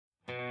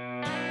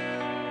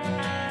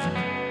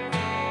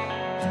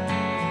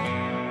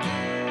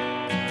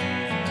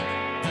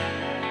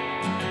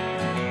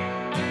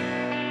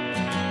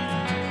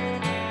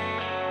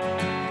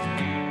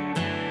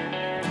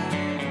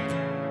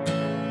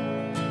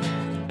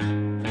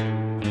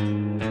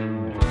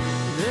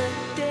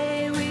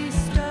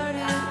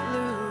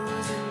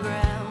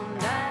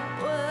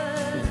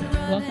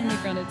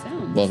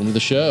Welcome to the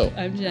show.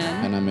 I'm Jen.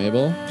 And I'm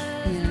Abel.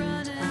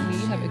 And we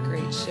have a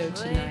great show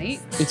tonight.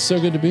 It's so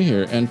good to be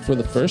here. And for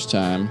the first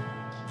time,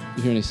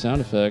 you hear any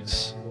sound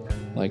effects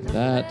like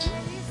that.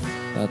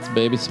 That's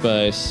Baby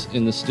Spice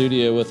in the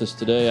studio with us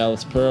today.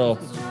 Alice Pearl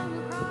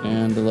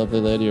and the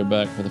lovely lady are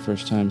back for the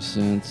first time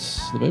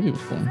since the baby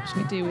was born. So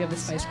We do. We have the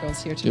Spice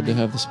Girls here tonight. good to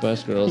have the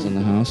Spice Girls in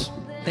the house.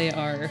 They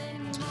are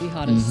the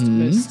hottest,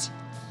 most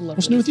lovely.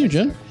 What's new with you, Spice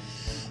Jen?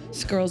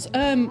 Girls.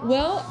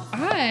 Well,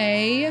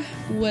 I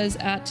was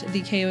at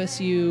the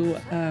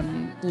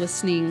KOSU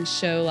listening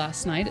show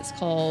last night. It's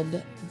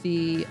called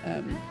the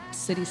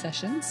City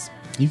Sessions.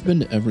 You've been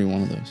to every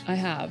one of those. I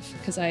have,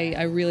 because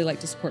I really like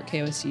to support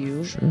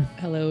KOSU. Sure.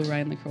 Hello,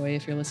 Ryan LaCroix,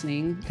 if you're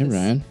listening. Hey,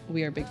 Ryan.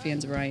 We are big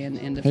fans of Ryan,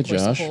 and of Hey,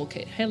 course Josh. the whole.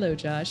 Hello,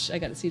 Josh. I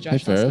got to see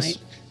Josh Hey, last Ferris. night.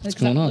 What's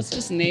going on? Let's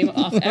just name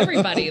off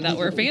everybody that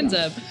we're fans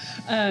of.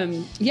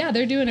 Yeah,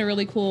 they're doing a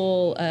really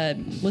cool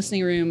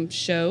listening room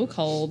show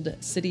called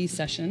City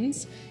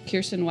Sessions.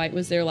 Kirsten White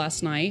was there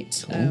last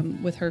night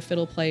with her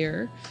fiddle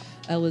player,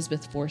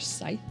 Elizabeth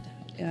Forsyth,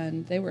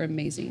 and they were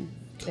amazing.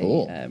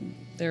 Cool.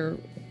 They're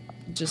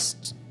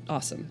just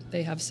awesome.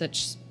 They have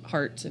such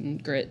heart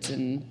and grit,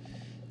 and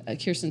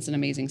Kirsten's an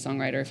amazing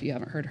songwriter if you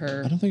haven't heard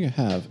her. I don't think I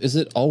have. Is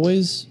it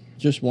always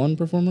just one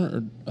performer?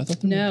 Or I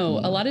thought there No,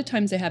 were a lot of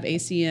times they have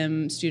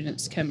ACM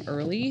students come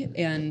early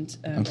and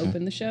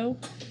open the show.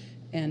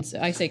 And so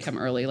I say come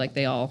early, like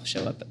they all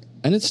show up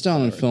And it's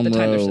down in Film the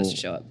time they're Row. supposed to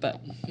show up.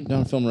 But Down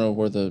in Film Row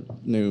where the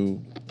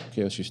new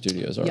KOSU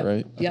studios are, yep,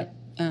 right? Yep.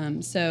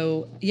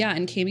 So yeah,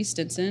 and Cami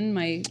Stinson,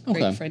 my great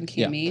Okay. friend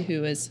Yeah. Cami,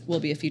 who will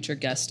be a future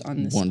guest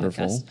on this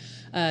Wonderful.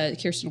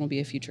 podcast. Kirsten will be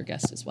a future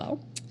guest as well.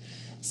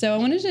 So I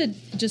wanted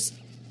to just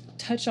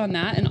touch on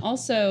that, and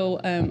also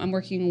I'm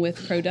working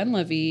with Crow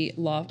Dunlevy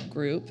Law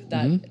Group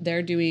that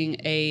they're doing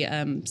a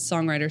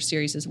songwriter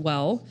series as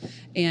well,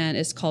 and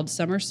it's called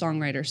Summer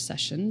Songwriter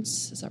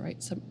Sessions. Is that right?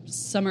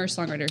 Summer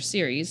Songwriter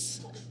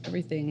Series.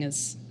 Everything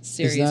is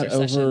series Is that or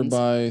over sessions.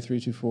 by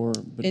 324?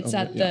 It's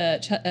at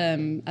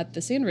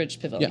the Sandridge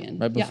Pavilion.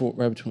 right before,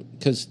 right between,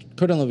 because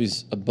Cordon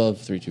Levy's above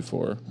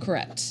 324,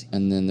 Correct.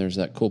 and then there's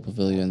that cool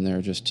pavilion there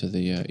just to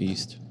the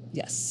east.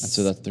 Yes. And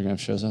so they're gonna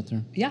have shows out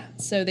there. Yeah.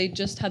 So they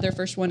just had their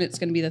first one. It's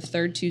going to be the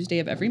third Tuesday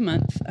of every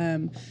month.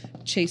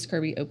 Chase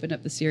Kirby opened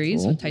up the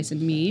series Cool. with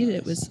Tyson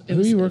Mead. Who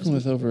are you working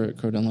with over at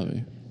Cordon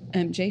Levy?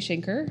 Jay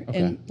Shanker Okay.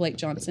 and Blake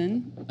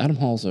Johnson. Adam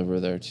Hall's over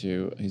there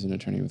too. He's an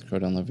attorney with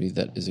Cordon Levy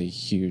that is a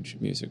huge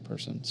music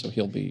person, so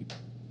he'll be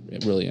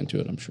really into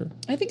it, I'm sure.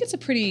 I think it's a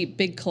pretty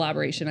big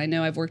collaboration. I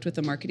know I've worked with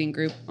the marketing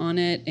group on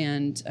it,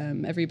 and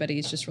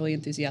everybody's just really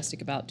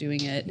enthusiastic about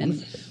doing it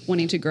and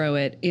wanting to grow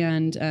it.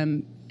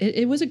 And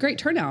it was a great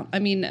turnout. I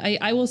mean,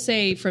 I will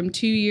say from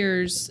 2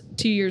 years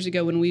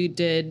ago when we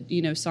did,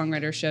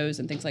 songwriter shows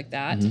and things like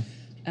that,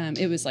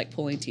 it was like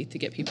pulling teeth to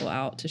get people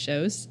out to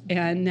shows.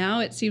 And now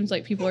it seems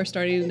like people are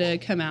starting to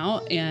come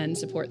out and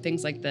support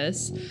things like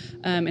this.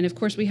 And of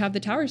course, we have the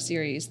Tower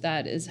series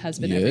that has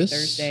been every Yes.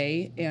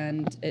 Thursday,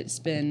 and it's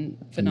been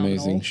phenomenal.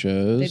 Amazing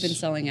shows. They've been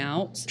selling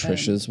out.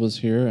 Trisha's was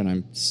here, and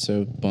I'm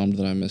so bummed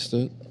that I missed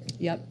it.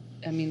 Yep.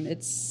 I mean,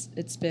 it's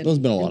been. There's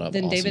been a lot of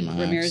Then awesome David acts.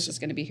 Ramirez is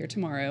going to be here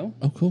tomorrow,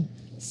 Oh, cool.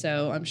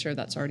 so I'm sure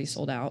that's already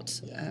sold out.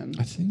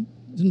 I think,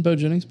 didn't Bo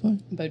Jennings play?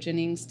 Bo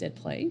Jennings did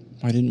play.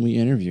 Why didn't we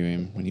interview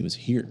him when he was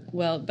here?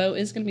 Well, Bo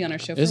is going to be on our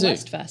show for Is he?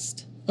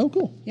 Westfest. Oh,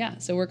 cool. Yeah,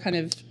 so we're kind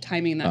of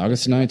timing that.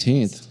 August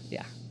 19th.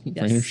 Yeah.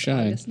 Rain or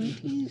shine. August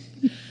 19th.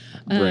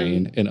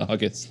 Rain in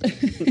August.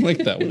 Like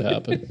that would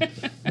happen,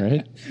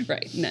 right?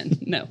 Right.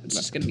 No, it's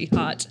just going to be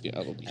hot. Yeah,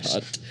 it'll be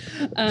hot.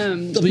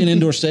 There'll be an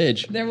indoor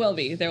stage. There will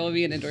be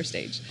an indoor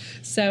stage.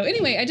 So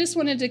anyway, I just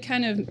wanted to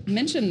kind of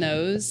mention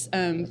those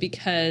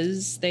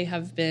because they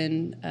have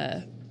been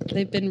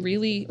they've been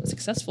really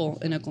successful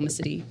in Oklahoma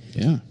City.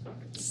 Yeah.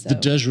 So. The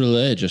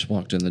Desrelais just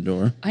walked in the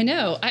door. I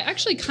know. I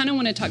actually kind of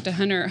want to talk to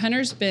Hunter.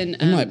 Hunter's been.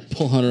 I might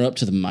pull Hunter up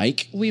to the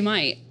mic. We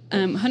might.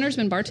 Hunter's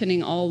been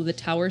bartending all of the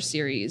Tower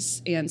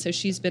series, and so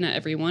she's been at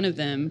every one of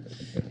them.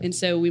 And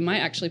so we might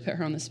actually put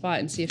her on the spot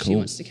and see if she Cool.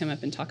 wants to come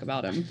up and talk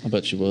about them. I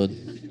bet she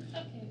would.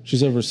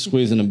 She's over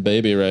squeezing a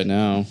baby right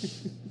now.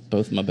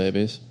 Both my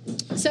babies.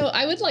 So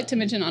I would like to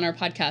mention on our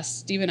podcast,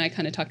 Steve and I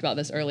kind of talked about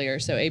this earlier.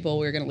 So Abel,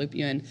 we're going to loop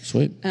you in.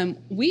 Sweet.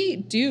 We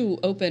do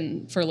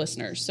open for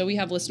listeners. So we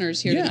have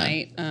listeners here Yeah.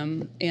 tonight.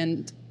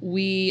 And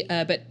we,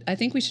 but I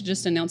think we should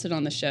just announce it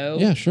on the show.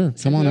 Yeah, sure.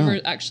 So Come on whoever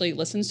out. actually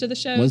listens to the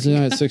show. Wednesday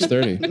night at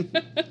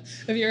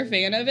 6:30. If you're a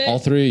fan of it. All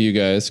three of you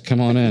guys, come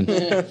on in.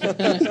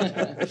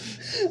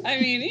 I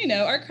mean,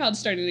 our crowd's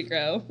starting to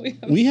grow.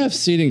 We have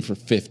seating for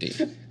 50,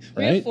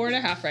 We have right?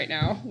 4.5 right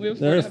now. We have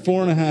There are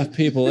 4.5. 4.5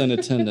 people in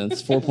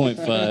attendance,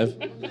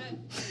 4.5,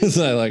 as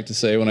I like to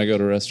say when I go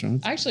to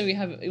restaurants. Actually,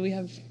 we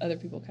have other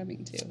people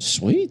coming too.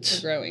 Sweet.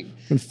 We're growing. I'm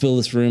going to fill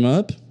this room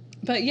up.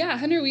 But yeah,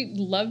 Hunter, we'd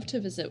love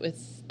to visit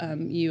with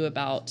you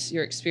about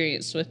your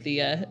experience with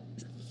the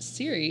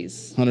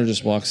series. Hunter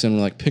just walks in.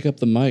 We're like, pick up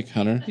the mic,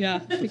 Hunter. Yeah,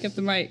 pick up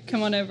the mic.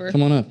 Come on over.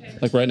 Come on up.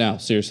 Like right now,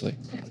 seriously.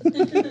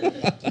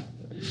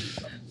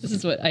 This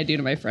is what I do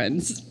to my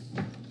friends.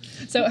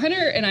 So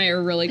Hunter and I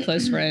are really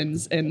close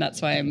friends, and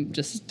that's why I'm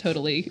just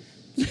totally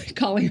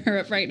calling her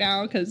up right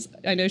now because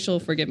I know she'll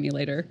forgive me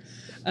later.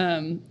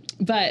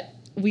 But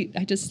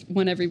I just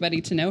want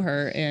everybody to know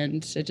her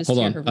and to just Hold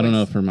hear on. her voice. I don't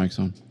know if her mic's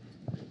on.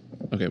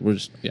 Okay,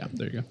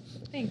 there you go.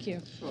 Thank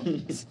you.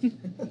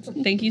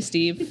 Thank you,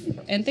 Steve.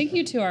 And thank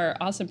you to our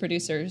awesome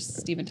producers,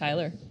 Steve and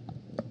Tyler.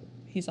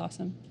 He's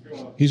awesome.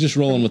 He's just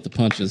rolling with the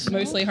punches.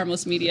 Mostly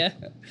Harmless Media.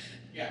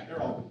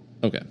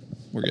 Okay,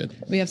 we're good.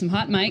 We have some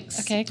hot mics.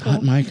 Okay, cool.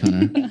 Hot mic,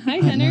 Hunter. Hi,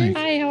 Hunter. mic.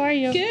 Hi, how are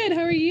you? Good.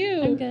 How are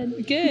you? I'm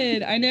good.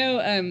 Good. I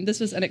know this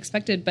was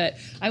unexpected, but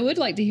I would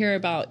like to hear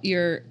about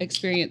your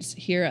experience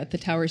here at the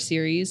Tower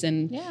Series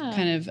and Yeah.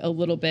 kind of a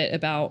little bit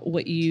about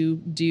what you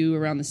do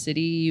around the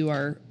city. You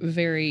are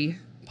very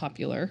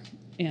popular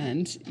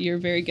and you're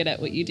very good at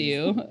what you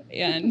do.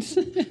 And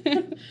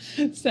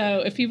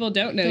so if people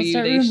don't know Don't you,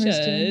 start they rumors,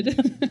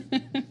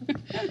 should.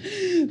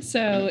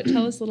 So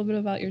tell us a little bit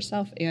about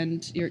yourself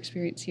and your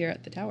experience here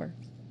at the Tower.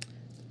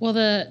 Well,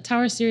 the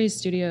Tower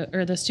Series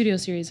the studio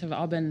series have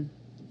all been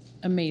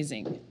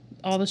amazing.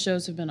 All the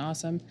shows have been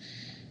awesome.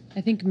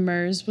 I think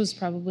Murs was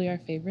probably our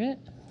favorite.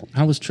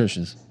 How was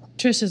Trish's?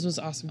 Trish's was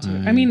awesome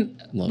too. I I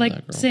mean, love like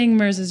that girl. saying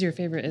Murs is your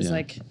favorite is Yeah.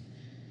 like,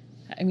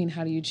 I mean,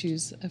 how do you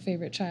choose a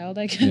favorite child,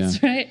 I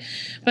guess, right?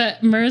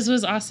 But Murs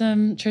was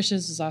awesome.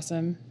 Trish's was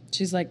awesome.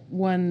 She's like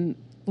one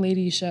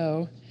lady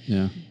show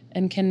Yeah.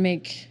 and can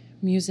make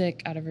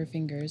music out of her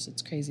fingers.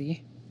 It's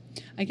crazy.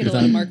 I get a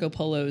lot of Marco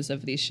Polos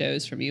of these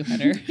shows from you,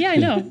 Hunter. Yeah, I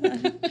know.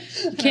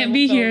 Can't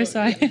be here,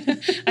 so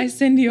I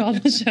send you all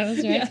the shows,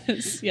 right?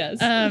 Yes,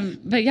 yes.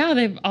 But yeah,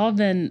 they've all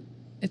been,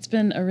 it's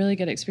been a really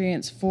good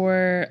experience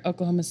for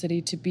Oklahoma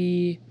City to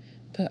be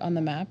put on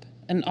the map.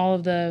 And all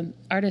of the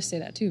artists say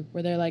that too,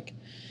 where they're like,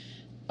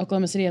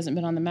 Oklahoma City hasn't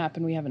been on the map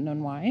and we haven't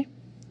known why.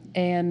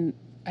 And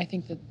I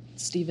think that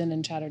Steven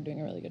and Chad are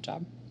doing a really good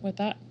job with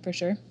that, for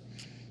sure.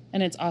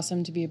 And it's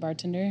awesome to be a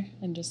bartender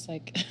and just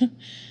like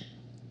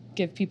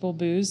give people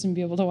booze and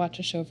be able to watch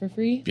a show for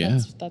free. Yeah.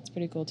 That's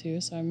pretty cool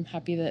too. So I'm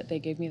happy that they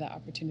gave me that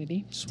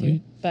opportunity. Sweet.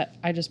 Too. But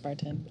I just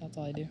bartend. That's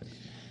all I do.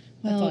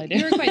 That's all Well, I do.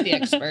 you're quite the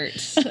expert.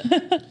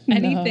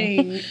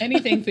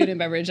 Anything food and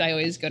beverage, I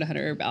always go to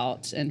Hunter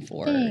about and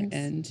for. Thanks.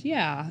 And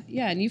yeah,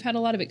 and you've had a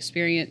lot of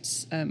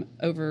experience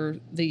over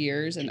the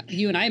years. And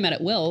you and I met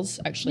at Will's,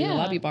 actually, the Yeah.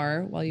 lobby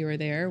bar while you were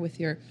there with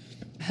your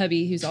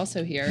hubby, who's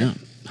also here. Yeah.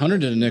 Hunter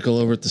did a nickel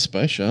over at the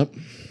Spice Shop.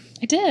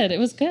 I did. It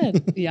was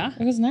good. Yeah.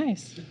 It was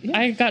nice.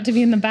 I got to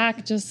be in the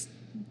back just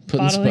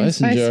Putting bottling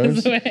spice in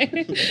spices jars.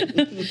 away.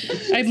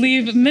 I'd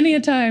leave many a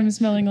time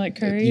smelling like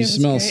curry. You It was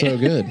smell great. so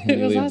good when It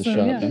you was leave awesome, the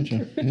shop, yeah. don't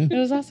you? Yeah. It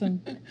was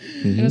awesome.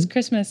 It was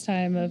Christmas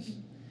time of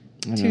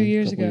I know, 2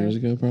 years a couple ago. years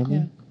ago, probably.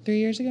 Yeah, 3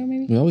 years ago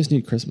maybe. We always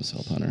need Christmas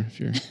help, Hunter, if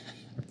you're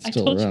I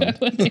still told you I around.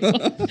 wouldn't be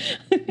able-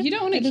 You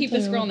don't want to did keep tell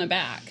this you. girl in the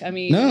back. I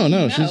mean,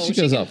 No, she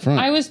goes can- out front.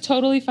 I was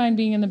totally fine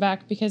being in the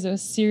back because it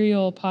was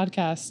Serial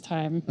podcast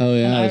time. Oh,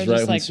 yeah, And I it was would right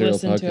just, when like, Serial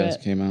listen to Podcast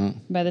it. came out.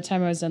 By the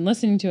time I was done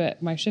listening to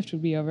it, my shift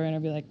would be over, and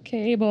I'd be like,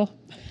 "Okay, Abel,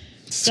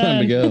 It's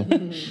time to go.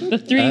 the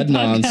 3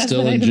 Adnan's podcasts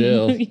still that I in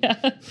didn't-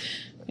 jail.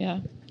 yeah.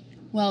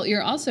 Well,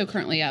 you're also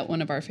currently at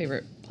one of our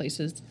favorite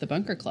places, the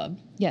Bunker Club.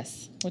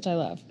 Yes, which I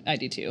love. I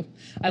do too.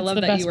 I That's love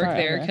the that best you work part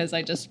there ever. because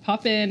I just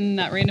pop in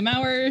at random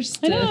hours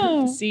I to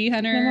know. see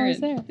Hunter. I'm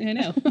always and- there. I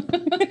know.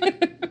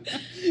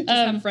 Just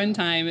have fun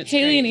time. It's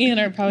Haley and great. Ian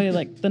are probably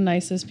like the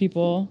nicest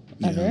people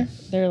ever.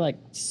 They're like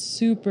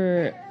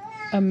super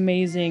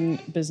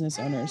amazing business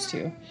owners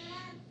too.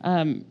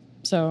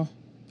 So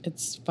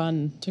it's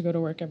fun to go to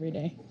work every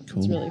day. Cool.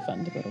 It's really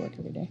fun to go to work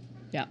every day.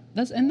 Yeah,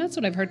 that's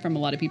what I've heard from a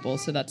lot of people.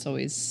 So that's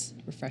always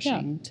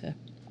refreshing to.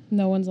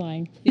 No one's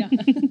lying. Yeah,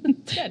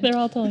 They're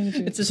all telling the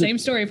truth. it's the same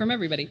story from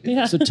everybody.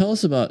 yeah. So tell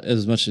us about,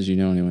 as much as you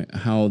know anyway,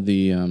 how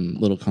the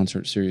little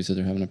concert series that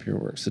they're having up here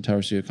works. The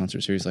Tower Studio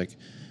concert series, like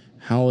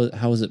how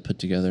is it put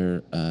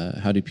together?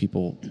 How do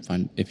people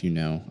find, if you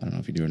know, I don't know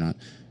if you do or not,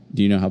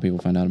 do you know how people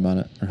find out about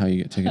it or how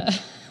you get tickets?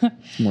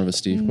 It's more of a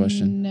Steve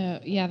question. No,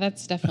 yeah,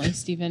 that's definitely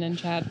Steven and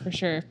Chad for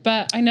sure.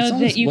 But I know It's on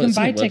that this- you well, can it's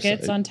on buy the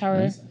tickets website, on Tower.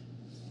 right?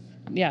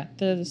 Yeah,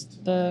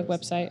 the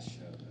website.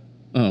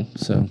 Oh,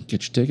 so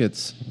get your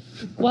tickets.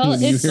 Well,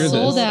 When you it's hear this.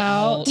 sold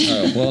out.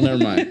 Oh, well,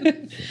 never mind.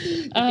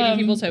 Getting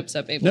people's hopes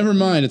up, Abel. Never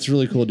mind. It's a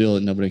really cool deal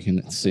that nobody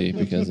can see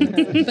because But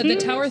the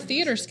Tower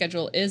Theater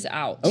schedule is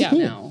out cool.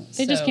 now.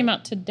 They just so came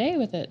out today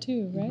with it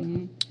too,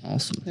 right?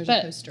 awesome. There's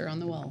But- a poster on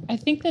the wall. I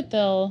think that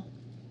they'll.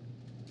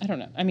 I don't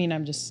know. I mean,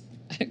 I'm just.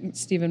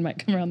 Steven might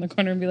come around the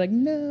corner and be like,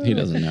 "No." He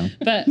doesn't know.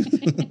 But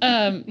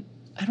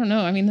I don't know.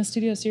 I mean, the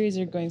studio series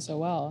are going so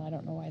well. I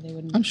don't know why they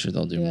wouldn't. I'm sure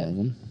they'll do Do more it. of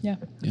them. Yeah,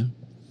 Yeah.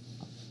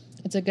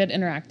 it's a good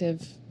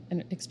interactive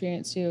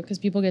experience too, because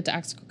people get to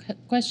ask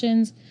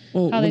questions,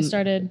 Well, how they when-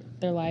 started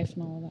their life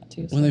and all of that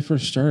too. So. When they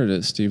first started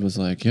it, Steve was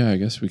like, "Yeah, I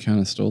guess we kind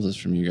of stole this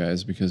from you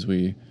guys because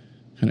we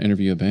kind of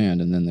interview a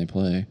band and then they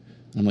play."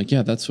 I'm like,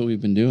 "Yeah, that's what we've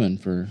been doing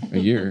for a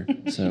year,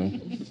 so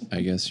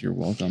I guess you're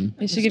welcome."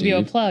 They should give you a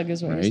Steve." plug,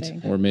 is what you're Right?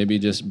 saying. Or maybe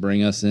just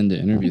bring us in to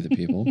interview the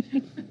people.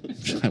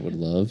 which I would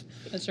love.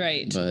 That's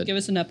right. But- Give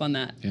us an up on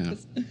that. Yeah,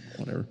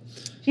 whatever.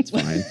 It's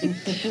fine.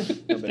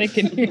 They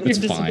can hear your It's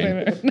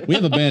disappointment. fine. We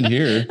have a band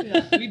here.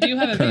 We do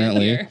have a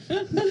Currently.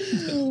 band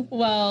here.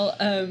 Well,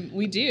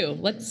 we do.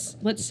 Let's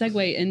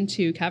segue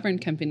into Cavern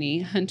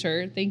Company.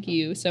 Hunter, thank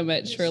you so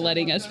much for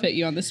letting us put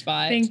you on the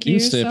spot. Thank You you.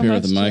 can stay so up here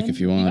much, with the mic Jen. if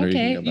you want, or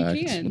Okay, you can go back.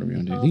 you It's can. whatever you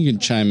want to do. You can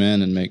chime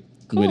in and make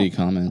witty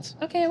comments.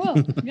 Okay, well,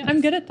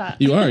 I'm good at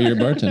that. You are. You're a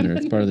bartender.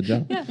 It's part of the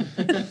job. Yeah.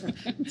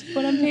 That's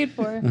what I'm paid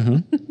for.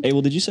 Hey,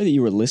 well, did you say that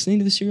you were listening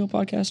to the Serial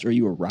podcast, or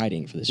you were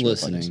writing for the Serial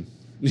podcast? Listening.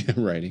 Yeah,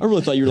 writing. I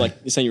really thought you were like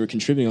saying you were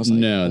contributing. I was like,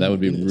 No, oh that my would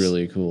be goodness.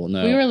 really cool.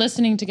 No. We were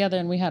listening together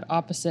and we had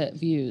opposite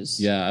views.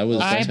 Yeah, I was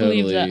I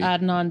totally... believed that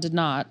Adnan did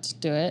not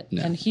do it,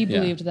 No, and he yeah.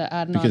 believed that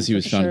Adnan because he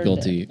was for found sure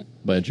guilty did.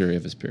 by a jury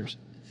of his peers.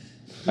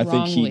 I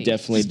think he Wrongly.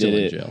 definitely Still did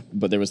in it, jail.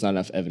 but there was not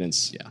enough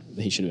evidence Yeah.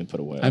 that he should have been put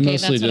away. I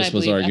mostly that's what just I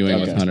was believe at arguing the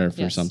with end. Hunter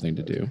for Yes. something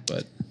to do,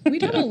 but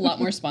We'd have a lot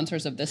more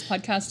sponsors of this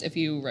podcast if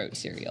you wrote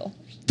Serial.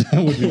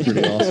 that would be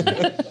pretty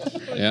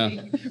awesome.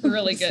 Yeah.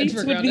 Really good Seats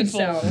for would be grounded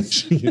full.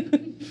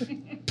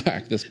 sound.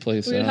 Pack this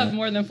place We'd have out.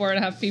 more than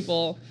 4.5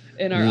 people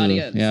in our Ugh.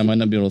 audience. Yeah, I might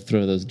not be able to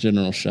throw those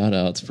general shout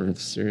outs for the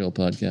Serial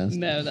podcast.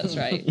 No, that's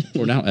right.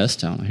 Or now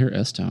S-Town. I hear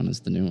S-Town is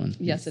the new one.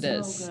 Yes, it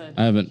is. So good.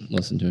 I haven't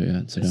listened to it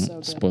yet, so It's don't so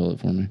good. spoil it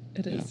for me.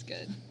 It is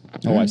good.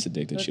 My wife's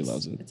addicted. She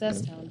loves it. It's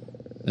S-Town.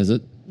 Is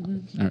it? All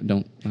right, I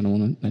don't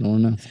want to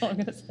know. That's all I'm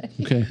gonna say.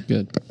 Okay,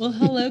 good. Well,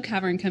 hello,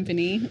 Cavern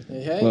Company.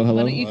 Hey, Well,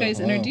 hello. Why don't you guys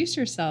Hello. introduce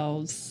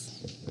yourselves?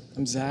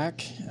 I'm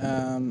Zach.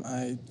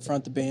 I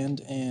front the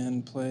band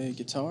and play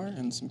guitar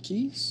and some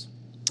keys.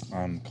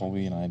 I'm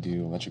Colby, and I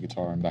do electric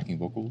guitar and backing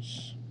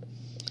vocals.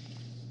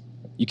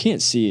 You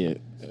can't see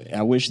it.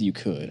 I wish you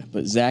could,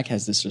 but Zach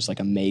has this just like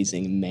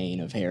amazing mane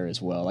of hair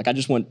as well. Like I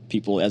just want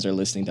people as they're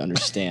listening to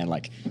understand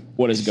like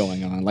what is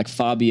going on. Like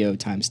Fabio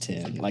times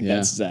 10. Like Yeah.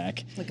 that's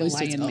Zach. Like At a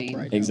least it's lion mane.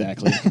 upright.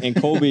 Exactly. And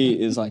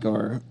Colby is like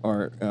our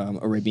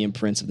Arabian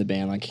prince of the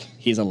band. Like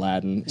he's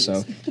Aladdin.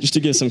 So just to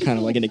give some kind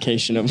of like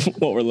indication of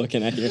what we're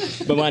looking at here.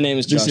 But my name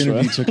is This Joshua.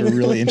 interview took a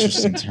really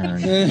interesting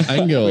turn. I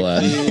can go,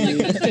 Aladdin.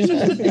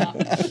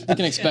 You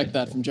can expect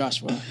that from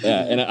Joshua.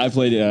 Yeah, and I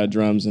played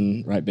drums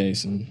and write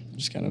bass and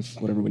just kind of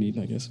whatever we need,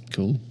 I guess.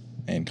 Cool.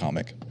 And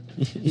comic.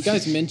 You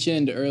guys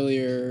mentioned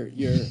earlier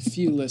your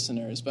few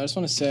listeners, but I just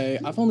want to say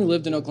I've only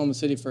lived in Oklahoma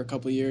City for a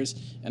couple of years,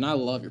 and I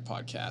love your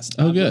podcast.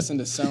 Oh, I've good. listened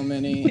to so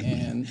many,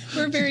 and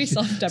We're very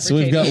self-deprecating. So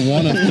we've got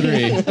one of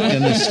three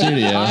in the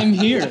studio. I'm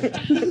here.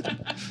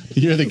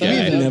 You're the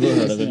guy. I've never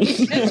heard of it.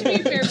 And to be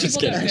fair,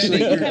 people don't know Actually,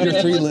 that your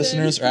three listen.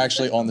 listeners are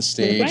actually on the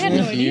stage I had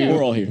no with you. idea.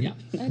 We're all here.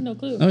 I had no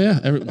clue. Oh yeah.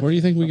 Where do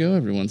you think we go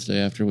every Wednesday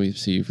after we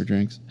see you for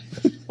drinks?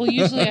 Well,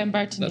 usually I'm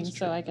bartending, That's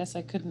true. so I guess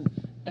I couldn't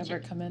ever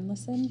come in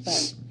listen,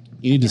 but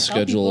You need to Tell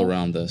schedule people.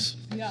 around this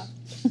Yeah.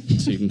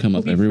 so you can come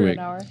up we'll be every for week. an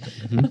hour.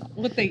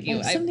 Well, thank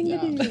you. Something to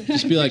do.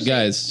 Just be like,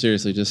 guys,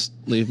 seriously, just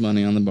leave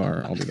money on the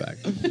bar. I'll be back.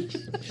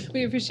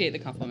 We appreciate the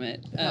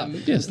compliment.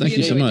 Yes, thank we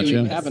you so enjoy much. doing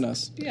Yeah. this. Having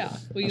us. Yeah,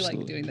 we like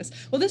Absolutely. doing this.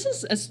 Well, this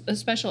is a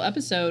special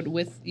episode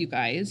with you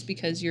guys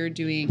because you're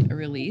doing a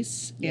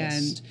release, Yes.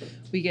 and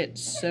we get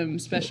some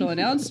special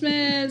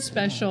announcements,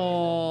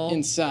 special.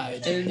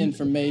 Inside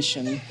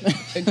information.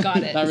 Got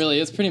it. Not really.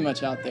 It's pretty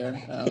much out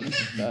there.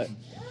 But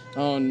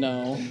oh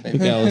no.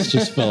 Look, Alice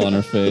just fell on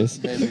her face.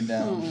 Baby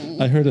down.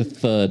 I heard a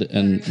thud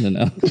and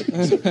then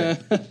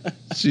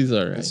she's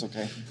all right. It's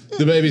okay.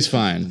 The baby's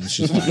fine.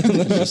 She's fine.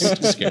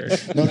 Just scared.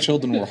 No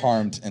children were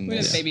harmed in We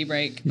had a this. baby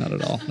break. Not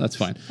at all. That's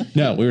fine.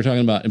 No, we were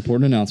talking about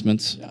important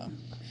announcements. Yeah.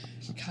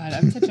 God,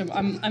 I'm such a.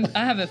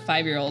 I have a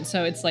 5-year-old,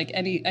 so it's like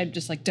I'm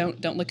just like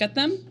don't look at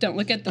them. Don't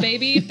look at the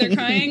baby if they're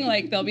crying.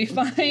 Like they'll be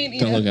fine.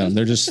 Don't look at them.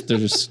 They're just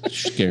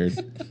scared.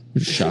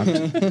 They're shocked.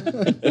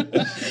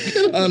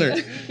 Good on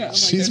her.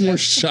 She's more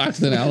shocked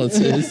than Alice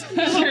is.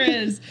 Hunter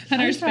is. I'm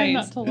Hunter's trying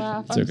face. not to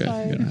laugh. It's I'm okay.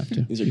 sorry. You don't have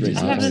to. These are You great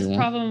can I laugh have all this you want.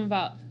 problem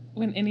about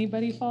when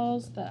anybody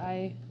falls that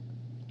I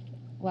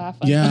laugh.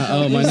 Yeah.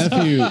 Oh, my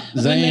nephew When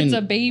Zane. it's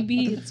a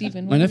baby, it's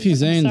even. My nephew worse.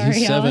 Zane, Sorry,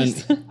 he's 7.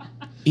 Alice.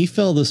 He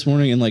fell this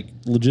morning and like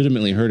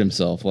legitimately hurt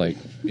himself. Like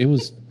it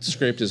was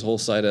scraped his whole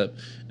side up.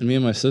 And me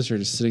and my sister are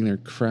just sitting there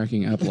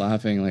cracking up,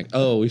 laughing, like,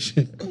 "Oh, we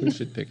should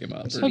pick him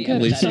up." Should be At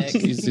least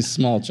empathetic. he's a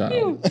small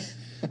child.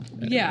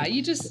 Yeah,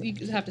 you just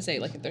have to say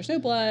like if there's no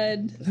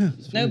blood,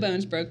 no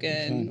bones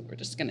broken, we're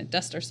just gonna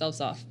dust ourselves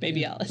off,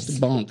 baby Alice.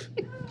 Bonk.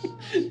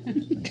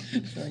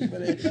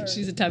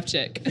 She's a tough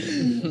chick.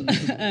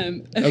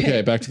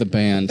 Okay, back to the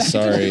band.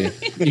 Sorry,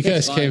 you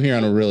guys came here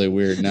on a really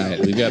weird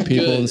night. We've got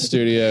people in the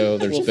studio.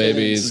 There's This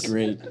babies. is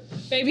great.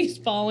 Baby's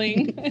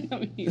falling.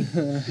 I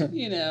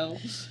mean,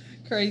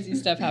 crazy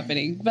stuff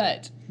happening.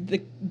 But the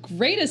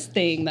greatest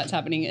thing that's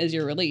happening is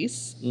your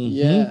release,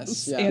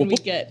 Yes.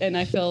 Yeah. and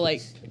I feel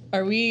like,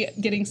 are we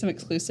getting some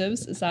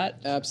exclusives? Is that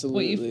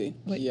Absolutely.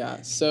 what-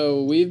 Yeah.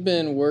 So we've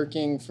been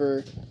working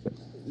for.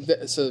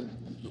 So,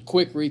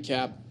 quick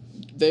recap.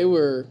 They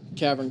were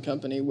Cavern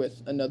Company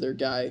with another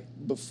guy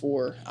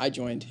before I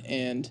joined,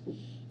 and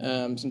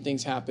some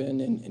things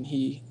happened, and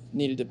he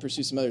needed to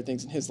pursue some other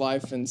things in his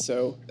life, and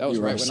so that was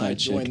You were right a when I side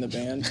chick. joined the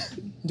band.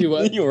 Do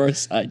what? You were a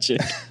side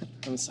chick.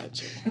 I'm a side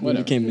chick. You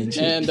Whatever. became main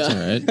chick. And All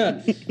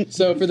right.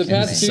 so for the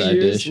past 2 Side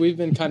years, dish. we've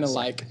been kind of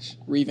like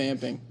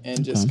revamping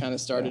and just kind of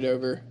started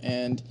over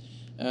and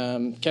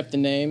kept the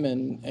name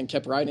and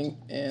kept writing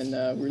and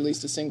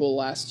released a single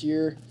last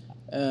year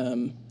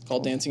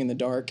called Dancing in the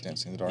Dark.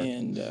 Dancing in the Dark.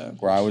 And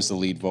Where I was the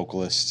lead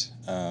vocalist,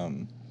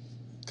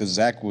 because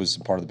Zach was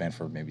part of the band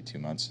for maybe 3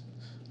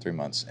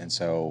 months, and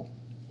so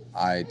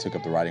I took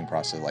up the writing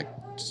process, like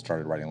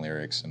started writing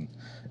lyrics,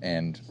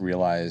 and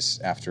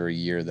realized after a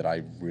year that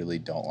I really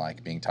don't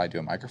like being tied to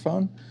a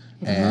microphone,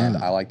 and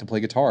I like to play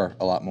guitar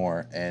a lot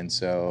more, and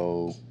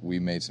so we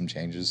made some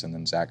changes, and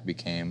then Zach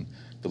became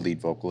the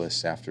lead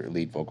vocalist and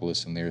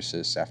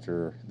lyricist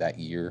after that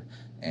year,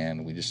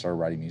 and we just started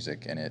writing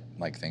music, and it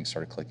like things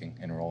started clicking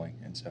and rolling,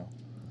 and so.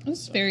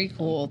 It's very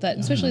cool that,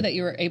 especially that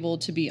you were able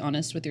to be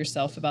honest with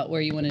yourself about where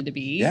you wanted to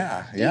be.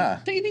 Yeah.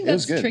 Don't you think It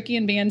was that's good. tricky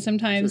in bands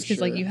sometimes? For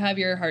Because like sure. you have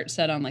your heart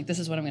set on like this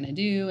is what I'm going to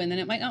do, and then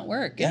it might not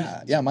work.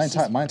 Yeah. My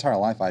entire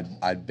life,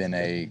 I'd been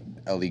a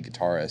lead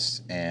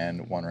guitarist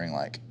and wondering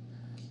like,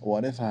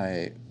 what if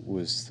I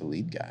was the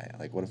lead guy?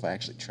 Like, what if I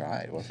actually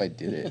tried? What if I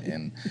did it?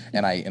 And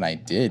I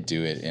did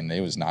do it, and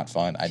it was not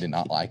fun. I did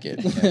not like it.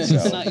 And so,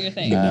 It's not your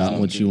thing. Not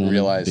what you wanna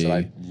realized be. that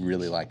I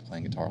really liked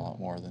playing guitar a lot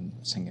more than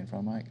singing in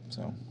front of a mic.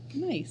 So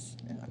Nice.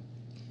 yeah.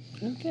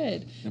 Oh,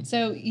 good.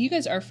 So you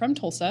guys are from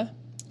Tulsa,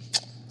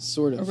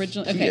 sort of.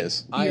 original. He Okay,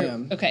 is. I You're-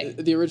 am. Okay.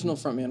 The original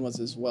frontman was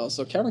as well.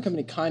 So Cavern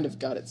Company kind of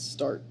got its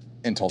start.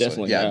 In Tulsa.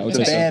 Definitely, Yeah. yeah, I would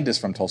The say so. band is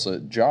from Tulsa.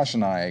 Josh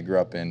and I grew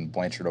up in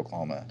Blanchard,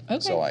 Oklahoma. Okay.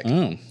 So like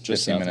Oh,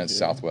 just 15 south minutes of you.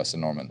 southwest of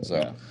Norman.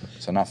 So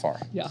so not far.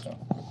 Yeah. So.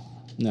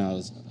 no, it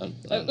was,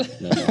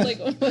 no. like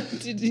what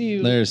did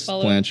you? There's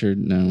follow? Blanchard.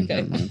 No,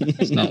 Okay. never mind.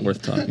 It's not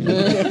worth talking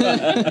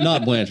about.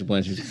 Not Blanchard.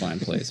 Blanchard's a fine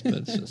place, but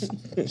it's just.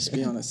 Just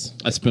be honest.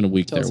 I spent a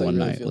week Tell us there how one you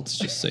really night. feel. Let's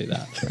just say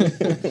that.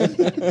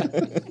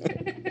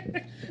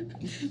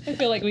 I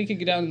feel like we could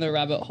go down the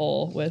rabbit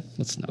hole with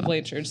Let's the not.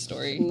 Blanchard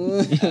story.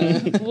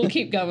 We'll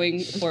keep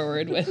going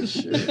forward with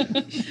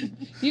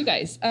you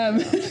guys. I do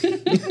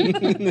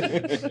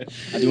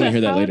want to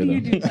hear that How later, do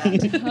you though. do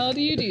that? How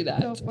do you do Go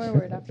that?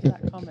 forward after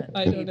that comment.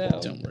 I don't know.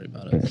 Don't worry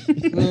about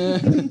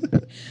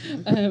it.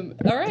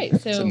 All right,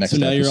 so next So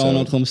now you're all in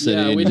episode. Oklahoma City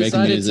Yeah, and we making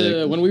decided music.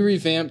 to, when we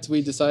revamped,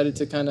 we decided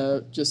to kind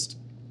of just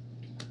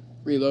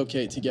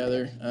relocate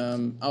together.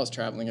 I was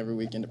traveling every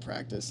weekend to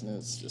practice, and it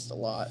was just a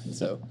lot.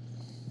 So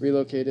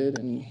relocated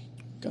and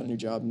got a new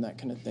job and that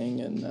kind of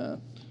thing. And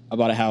I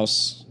bought a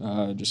house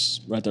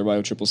just right there by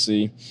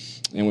OCCC,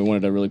 and we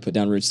wanted to really put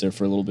down roots there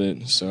for a little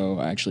bit. So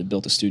I actually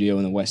built a studio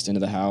in the west end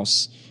of the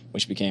house,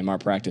 which became our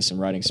practice and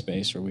writing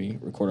space where we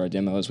record our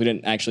demos. We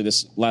didn't actually,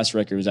 this last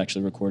record was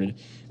actually recorded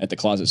at the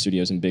Closet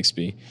Studios in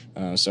Bixby.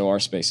 So our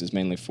space is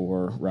mainly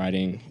for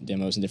writing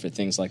demos and different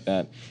things like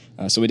that.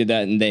 So we did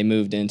that, and they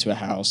moved into a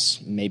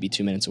house maybe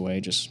 2 minutes away,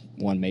 just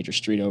one major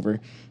street over.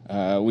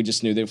 We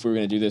just knew that if we were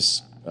going to do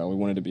this, we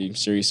wanted to be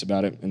serious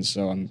about it. And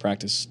so I'm in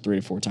practice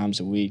 3 to 4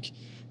 times a week.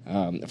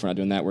 If we're not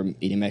doing that, we're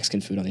eating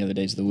Mexican food on the other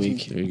days of the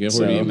week. There you go. So-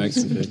 Where do you eat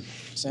Mexican food?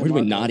 San Where do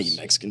we not Marcos. eat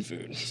Mexican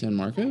food? San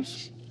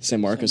Marcos? San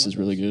Marcos is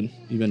really good.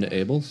 You been to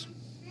Abel's?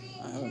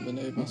 I haven't been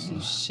able to.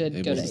 should go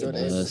Abel's is to the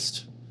Abel's.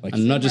 best. Like-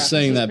 I'm not just San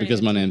saying Marcos that is because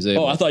pretty my name's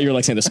Abel. Oh, I thought you were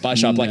like saying the spy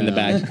shop like in the No.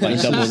 back,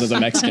 like doubles as a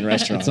Mexican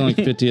restaurant. It's on like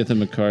 50th and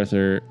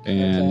MacArthur,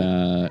 and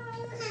a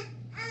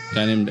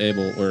guy named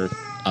Abel, or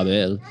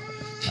Abel,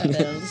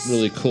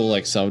 really cool,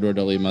 like Salvador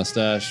Dali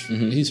mustache.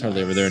 He's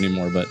hardly ever there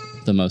anymore, but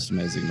the most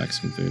amazing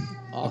Mexican food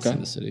Awesome. in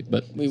the city.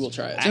 But We will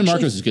try it. San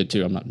Marcos is good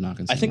too. I'm not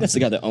knocking. I San think that's the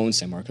Marcos. guy that owns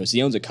San Marcos.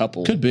 He owns a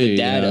couple. Could be, The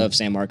dad yeah. of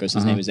San Marcos.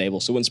 His name is Abel,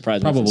 so it wouldn't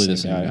surprise me. if Probably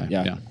it's the same guy,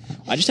 yeah.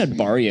 I just had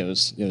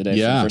Barrios the other day for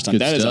Yeah, the first time.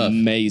 good That is stuff.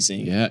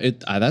 amazing. Yeah,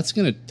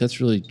 that's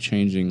really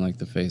changing like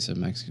the face of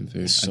Mexican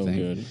food. It's so I think.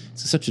 good.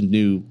 It's such a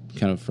new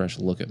kind of fresh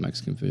look at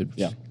Mexican food. Which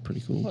Yeah. is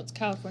pretty cool. Well, it's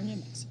California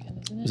Mexican,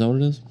 isn't it? Is that what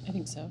it is? I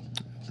think so.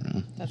 I don't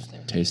know. That's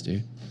their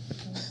Tasty.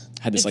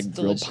 Had this It's like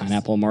grilled delicious.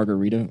 pineapple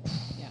margarita.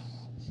 Yeah,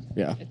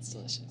 Yeah. it's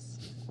delicious.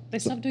 They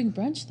stopped doing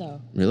brunch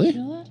though. Really? You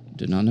know that?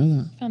 Did not know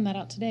that. Found that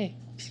out today.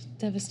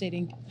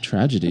 Devastating.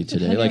 Tragedy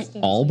today. Like Yes,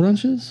 all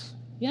brunches?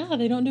 Yeah,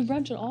 they don't do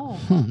brunch at all.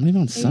 Huh? Maybe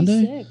on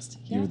Sunday. 86th.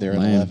 Yeah. You were there at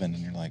Lame. 11,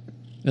 and you're like,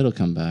 It'll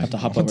come back. To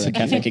hop over to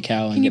Cafe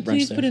Cacao and Can you get brunch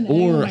please there. put an egg on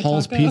Or my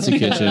Hall's taco? Pizza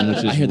Kitchen, which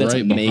I is hear that's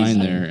right behind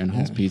amazing. there, and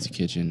Hall's Pizza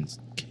Kitchen is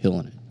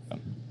killing it.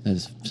 That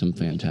is some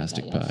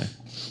fantastic Yeah. pie.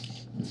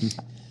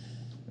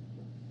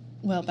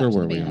 Well, back Where to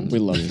were the we band. on? We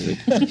love music.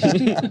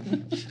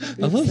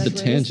 I love the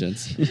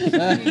tangents.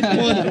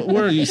 Well,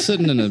 where are you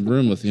sitting in a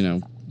room with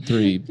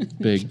 3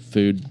 big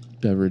food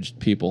beverage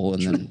people,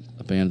 and then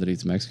a band that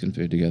eats Mexican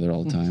food together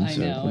all the time? I So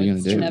know, what are you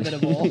it's gonna do?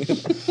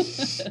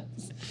 inevitable.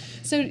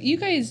 So you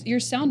guys, your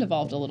sound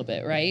evolved a little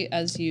bit, right?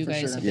 As you guys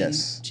sure. have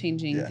Yes. been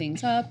changing Yeah.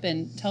 things up,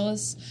 and tell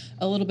us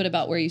a little bit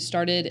about where you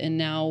started and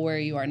now where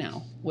you are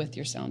now with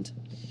your sound.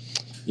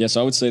 Yeah,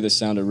 so I would say the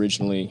sound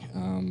originally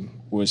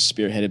was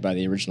spearheaded by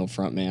the original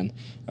frontman,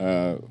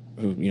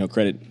 who,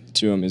 credit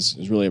to him,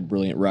 is really a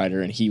brilliant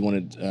writer, and he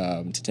wanted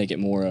to take it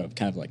more of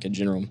kind of like a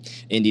general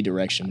indie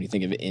direction. When you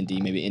think of it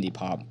indie, maybe indie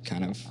pop,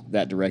 kind of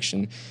that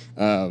direction.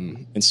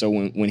 And so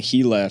when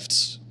he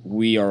left,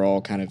 we are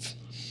all kind of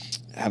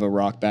have a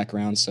rock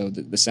background, so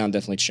the sound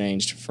definitely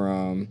changed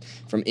from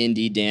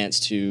indie dance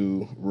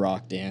to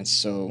rock dance.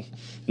 So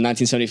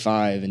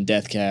 1975 and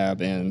Death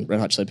Cab and Red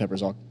Hot Chili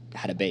Peppers all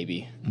had a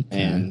baby,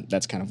 and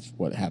that's kind of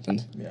what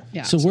happened.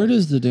 Yeah. So where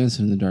does the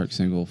Dancing in the Dark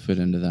single fit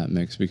into that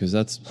mix? Because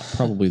that's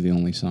probably the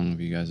only song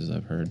of you guys'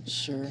 I've heard.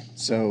 Sure.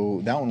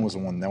 So that one was the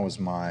one. That was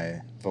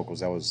my vocals.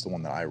 That was the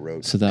one that I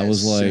wrote. So that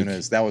was like-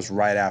 that was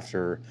right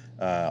after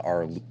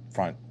our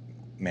front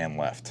man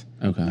left.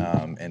 Okay.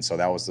 And so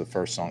that was the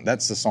first song.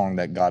 That's the song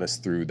that got us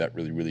through that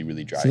really, really,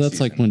 really dry So that's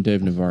season. like when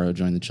Dave Navarro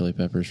joined the Chili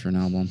Peppers for an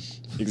album.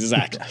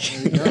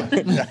 Exactly.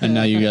 And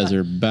now you guys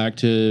are back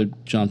to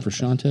John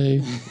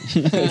Frusciante.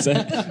 Is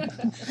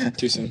that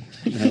too soon?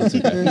 No, it's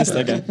okay. Missed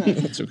that guy.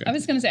 It's okay. I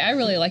was going to say, I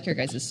really like your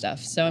guys' stuff,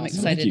 so I'm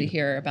excited Thank to you.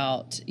 hear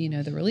about,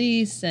 the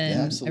release and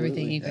absolutely.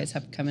 everything you guys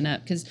have coming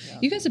up, because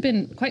you guys have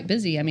been quite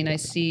busy. I mean, I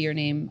see your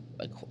name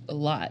a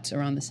lot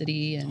around the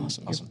city. And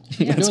Awesome.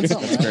 You're doing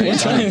something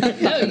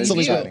right. No, It's you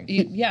exciting. do.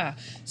 Yeah.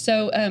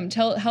 So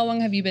tell how long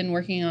have you been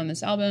working on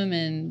this album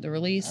and the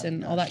release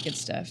and all that good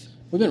stuff?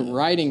 We've been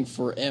writing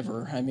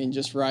forever. I mean,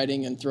 just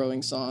writing and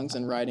throwing songs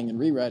and writing and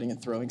rewriting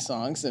and throwing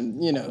songs,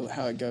 and you know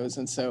how it goes.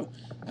 And so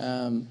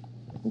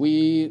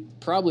we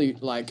probably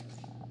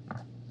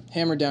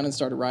hammered down and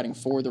started writing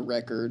for the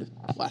record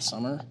last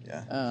summer.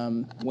 Yeah.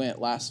 Went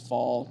last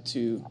fall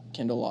to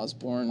Kendall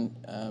Osborne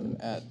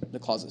at the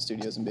Closet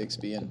Studios in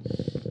Bixby and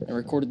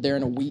recorded there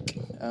in a week.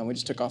 We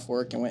just took off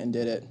work and went and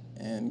did it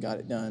and got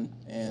it done.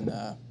 And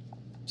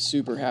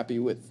super happy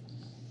with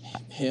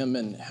him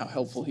and how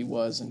helpful he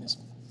was and his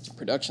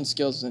production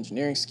skills, his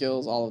engineering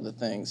skills, all of the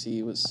things.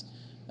 He was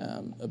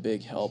a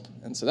big help.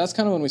 And so that's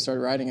kind of when we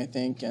started writing, I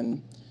think.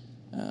 And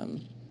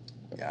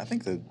Yeah, I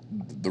think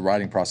the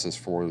writing process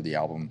for the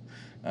album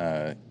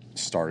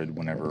started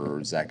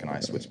whenever Zach and I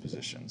switched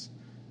positions,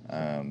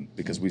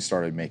 because we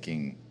started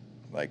making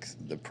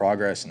the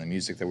progress and the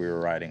music that we were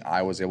writing.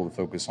 I was able to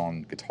focus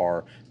on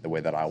guitar the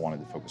way that I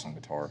wanted to focus on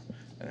guitar,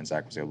 and then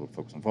Zach was able to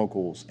focus on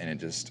vocals, and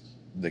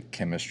the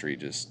chemistry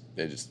just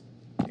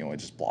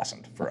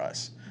blossomed for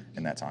us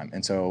in that time.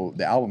 And so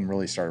the album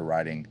really started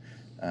writing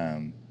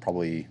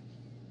probably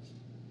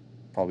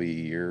a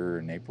year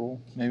in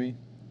April, maybe.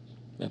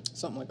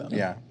 something like that.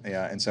 Yeah.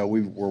 And so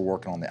we were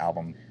working on the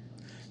album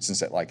since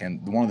that,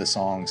 and one of the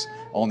songs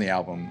on the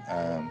album,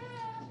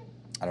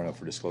 I don't know if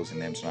we're disclosing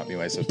names or not, but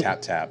anyway, so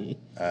Tap Tap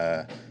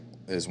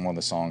is one of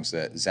the songs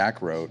that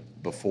Zach wrote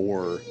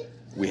before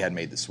we had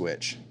made the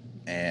switch.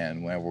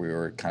 And whenever we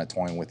were kind of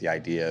toying with the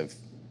idea of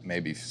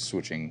maybe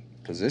switching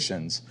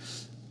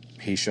positions,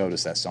 he showed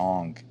us that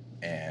song,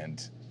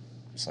 and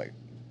it's like,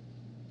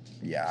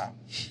 yeah,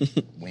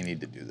 we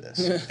need to do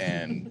this.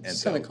 And It's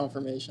so kind of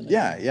confirmation.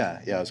 yeah,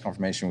 it was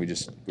confirmation. We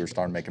were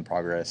starting making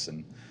progress,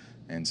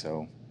 and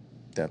so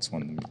that's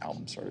when the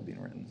album started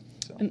being written.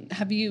 So. And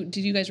did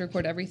you guys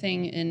record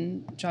everything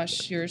in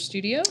Josh, your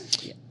studio?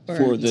 Or-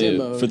 For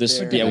Demoed this,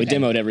 there. yeah, we Okay.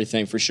 demoed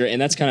everything for sure,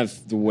 and that's kind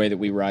of the way that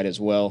we write as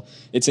well.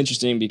 It's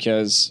interesting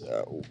because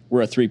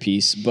we're a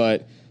 3-piece,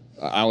 but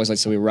I always like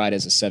to say we write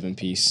as a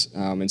 7-piece,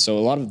 and so a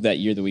lot of that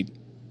year that we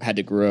had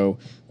to grow,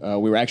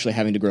 we were actually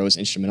having to grow as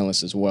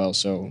instrumentalists as well.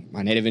 So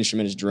my native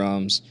instrument is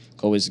drums,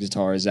 Colby's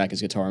guitar, Zach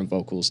is guitar and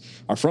vocals.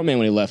 Our frontman,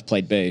 when he left,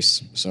 played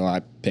bass, so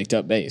I picked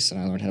up bass and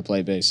I learned how to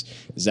play bass.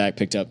 Zach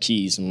picked up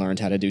keys and learned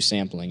how to do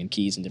sampling and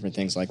keys and different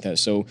things like that.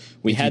 So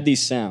we had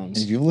these sounds.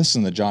 And if you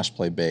listen to Josh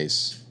play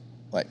bass,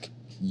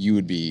 you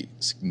would be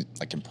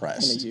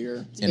impressed. In a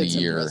year. In It's a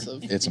year,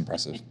 impressive. it's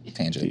impressive.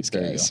 Tangent. These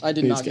There you guys. go. I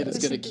did not get as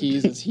good at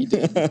keys as he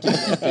did.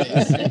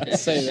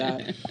 Say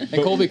that.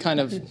 And Colby kind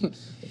of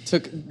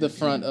took the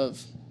front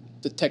of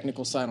the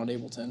technical side on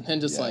Ableton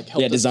and just helped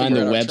us designed the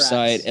figure out our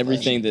website, tracks.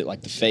 everything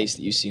that the face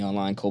that you see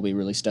online, Colby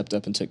really stepped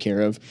up and took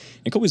care of.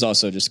 And Colby's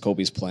also just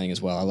Colby's playing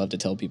as well. I love to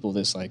tell people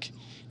this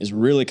is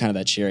really kind of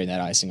that cherry,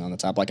 that icing on the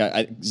top.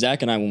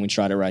 Zach and I, when we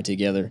try to write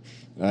together,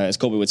 as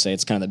Colby would say,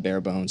 it's kind of the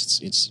bare bones.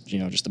 It's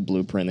just the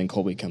blueprint. And then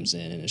Colby comes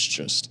in and it's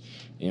just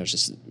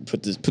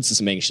puts this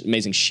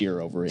amazing sheer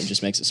over it and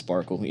just makes it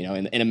sparkle.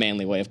 In a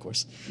manly way, of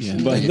course. Yeah.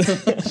 But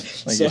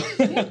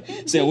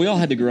so yeah, we all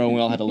had to grow and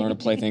we all had to learn to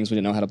play things we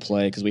didn't know how to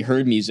play because we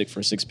heard music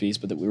for a 6-piece,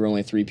 but we were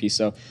only a 3-piece.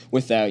 So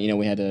with that,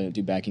 we had to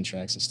do backing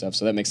tracks and stuff.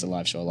 So that makes the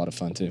live show a lot of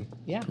fun too.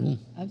 Yeah,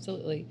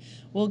 absolutely.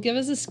 Well, give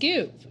us a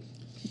scoop.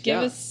 Give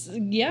us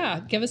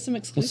some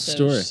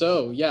exclusives.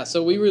 story?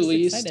 So we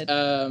released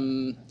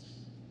excited.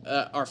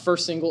 our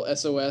first single,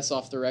 SOS,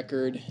 off the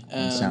record.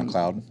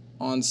 SoundCloud.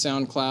 On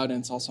SoundCloud, and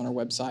it's also on our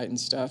website and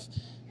stuff.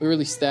 We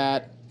released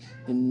that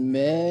in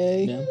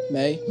May. Yeah.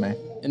 May.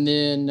 And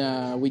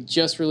then we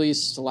just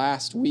released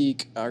last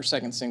week our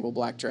second single,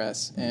 Black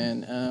Dress,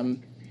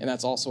 and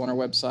that's also on our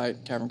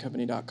website,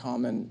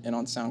 caverncompany.com, and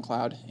on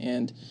SoundCloud,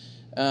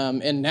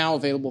 and now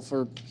available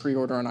for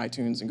pre-order on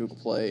iTunes and Google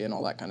Play and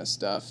all that kind of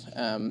stuff.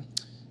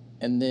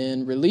 And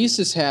then release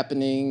is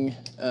happening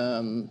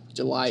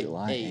July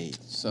 8th.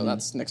 So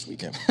that's next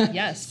weekend.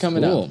 Yes.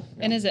 Coming Cool. up.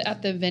 And is it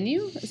at the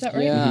venue? Is that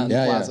right? Yeah, Yeah,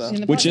 yeah. Plaza. In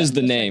the Which plaza? is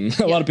the name.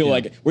 A lot of people are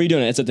like, where are you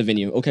doing it? It's at the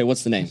venue. Okay,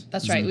 what's the name?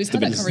 That's right. We've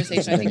had that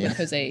conversation, I think, with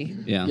Jose.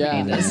 Yeah.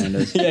 Yeah.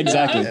 Yeah,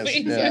 exactly.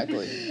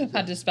 Exactly.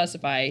 Had to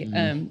specify.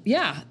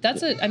 Yeah,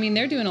 that's it. I mean,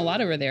 they're doing a lot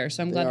over there,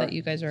 so I'm glad are. that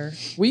you guys are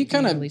We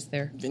kind of released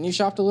there. venue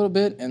shopped a little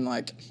bit, and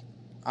like,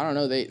 I don't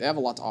know, they have a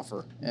lot to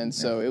offer. And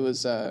so it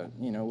was,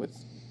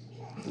 with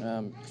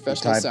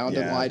professional type- sound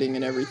and yeah. lighting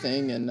and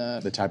everything. And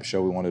The type of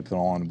show we wanted to put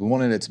on. We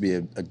wanted it to be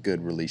a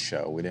good release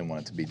show. We didn't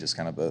want it to be just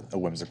kind of a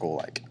whimsical,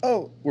 like,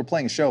 oh, we're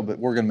playing a show, but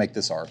we're going to make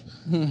this our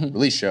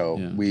release show.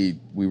 Yeah. We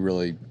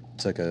really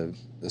took a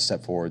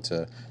step forward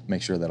to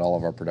make sure that all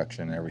of our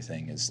production and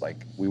everything is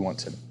like we want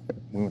to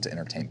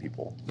entertain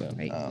people.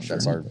 Right.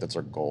 That's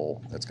our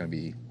goal. That's going to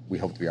be, we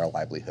hope to be our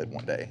livelihood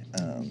one day.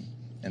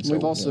 And so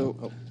we've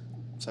also,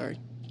 sorry.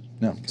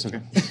 no, it's okay.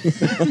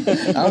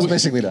 I was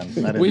basically done. I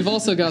didn't- We've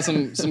also got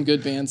some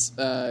good bands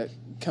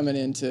coming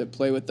in to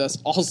play with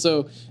us.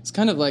 Also, it's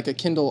kind of like a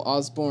Kendall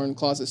Osborne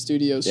Closet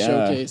Studios Yeah,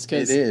 showcase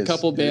because it is. a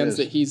couple It bands is.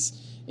 that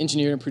he's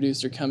engineered and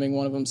produced are coming.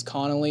 One of them's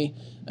Connolly,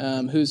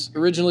 who's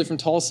originally from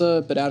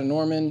Tulsa but out of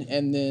Norman,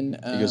 and then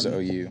he goes to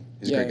OU.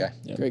 He's a great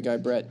guy. Great guy,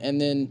 Brett. And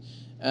then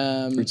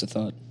Roots of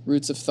Thought.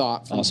 Roots of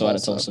Thought from Also out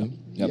of Tulsa.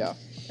 Yep. Yeah,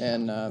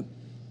 and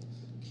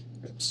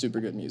super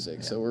good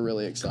music. So we're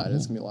really excited.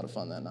 It's gonna be a lot of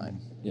fun that night.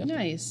 Yeah.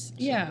 Nice.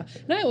 Yeah.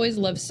 And I always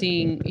love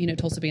seeing,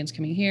 Tulsa bands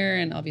coming here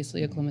and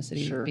obviously Oklahoma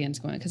City Sure. bands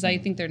going because I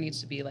think there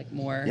needs to be like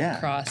more Yeah.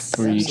 cross.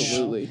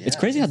 Absolutely. It's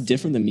crazy how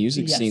different the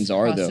music Yes, scenes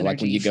are, cross though.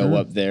 Like when synergy. you go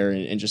up there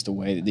and just the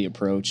way, the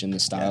approach and the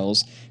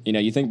styles.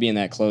 You think being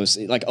that close,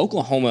 like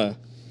Oklahoma,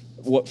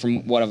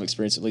 from what I've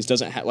experienced at least,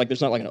 doesn't have, like,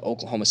 there's not like an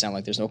Oklahoma sound.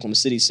 Like there's an Oklahoma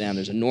City sound,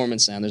 there's a Norman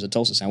sound, there's a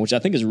Tulsa sound, which I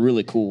think is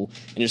really cool.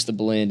 And just the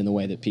blend and the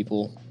way that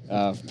people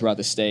throughout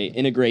the state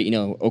integrate,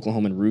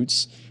 Oklahoman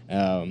roots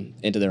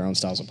into their own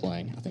styles of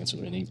playing. I think it's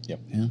really neat. Yep.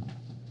 Yeah.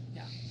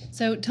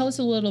 So tell us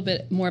a little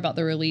bit more about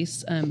the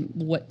release.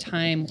 What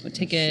time, what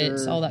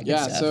tickets, Sure. all that good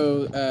Yeah, stuff.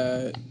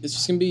 so it's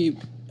just gonna be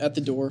at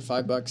the door,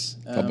 $5.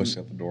 $5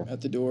 at the door.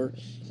 At the door,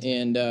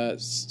 and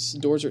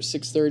doors are at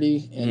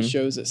 6:30, and Mm-hmm.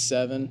 shows at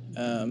 7,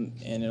 and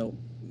it'll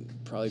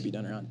probably be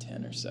done around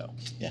 10 or so.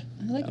 I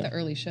like the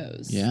early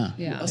shows. Yeah.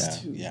 Yeah.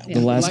 Us too. Yeah. Yeah.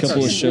 The last Like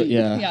couple our of shows, sleep.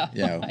 Yeah.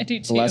 Yeah. I do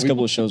too. The last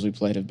couple of shows we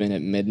played have been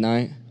at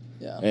midnight.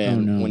 Yeah.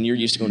 And Oh, no. when you're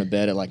used to going to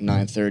bed at like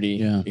 9:30,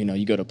 Yeah.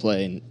 you go to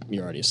play and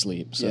you're already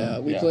asleep. So Yeah,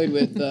 we played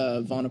with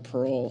Vonna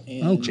Pearl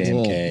and Oh, cool.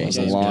 JMK. That was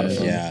a lot of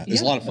fun. Yeah, it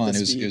was a lot of fun. At the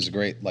It was Speak. a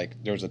great,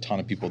 like, there was a ton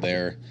of people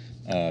there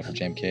for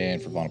JMK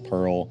and for Von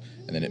Pearl.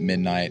 And then at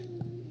midnight,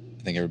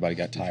 I think everybody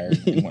got tired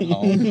and went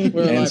home.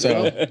 Where am I, and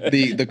so bro?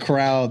 the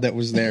crowd that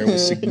was there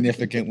was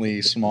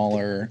significantly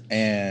smaller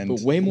and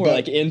but way more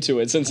like into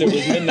it since it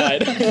was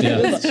midnight.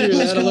 That's true.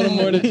 They had a little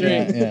more to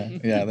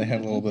drink. yeah. They had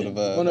a little bit of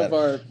a One of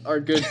our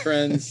good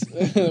friends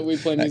that we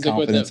play music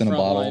with at confidence in a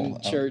Frontline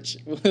bottle. Church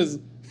was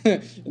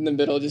in the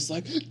middle, just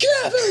like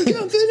Kevin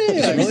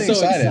Company. Like, really so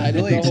excited,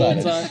 really the whole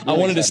excited. time. I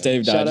wanted to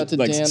stage Shout dive, out to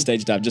like Dan.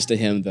 stage dive just to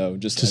him though,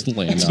 just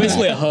land it's on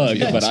basically it. a hug,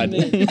 but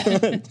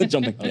I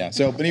jumping. Yeah.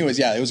 So, but anyways,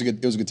 yeah, it was a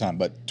good time.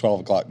 But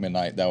 12 o'clock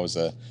midnight, that was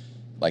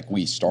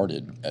we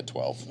started at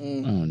 12. Oh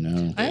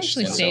no. I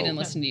actually And stayed so and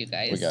listened to you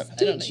guys. we got- I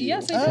don't know.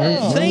 Yes, I did.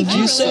 Oh, thank I you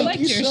really so- liked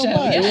thank your you so show.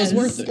 much. It Yes. was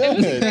worth it. It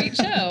was a Good. great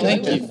show.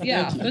 Thank It you. was,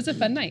 yeah, it was a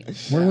fun night.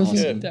 Where was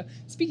it? So,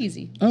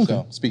 Speakeasy. Okay.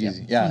 So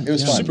Speakeasy, yeah, it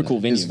was fun. Super cool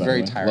venue. It's by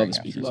very the way. tiring. Love the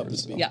after. speakers. Love the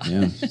speakers.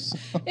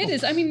 Yeah. Yeah. It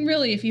is. I mean,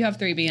 really, if you have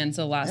 3 bands,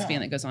 the last Yeah.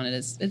 band that goes on it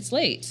it's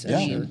late. Yeah.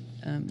 I mean,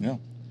 Yeah.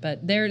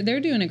 but they're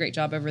doing a great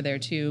job over there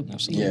too.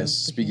 Absolutely.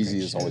 Yes, picking Speakeasy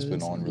great has always been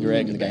shows. on really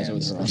Greg good and the guys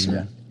bands. over there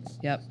are awesome.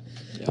 Yep.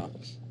 Yeah.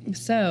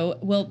 So,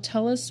 well,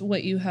 tell us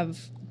what you have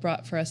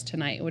brought for us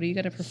tonight. What are you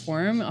going to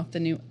perform off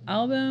the new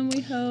album? We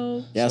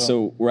hope. Yeah,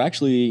 so we're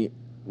actually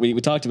we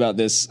talked about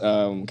this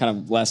kind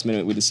of last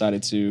minute. We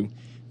decided to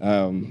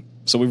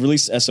so we've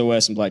released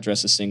SOS and Black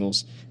Dress as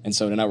singles, and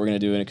so tonight we're going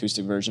to do an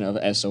acoustic version of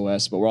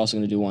SOS, but we're also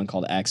going to do one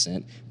called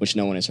Accent, which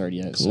no one has heard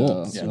yet.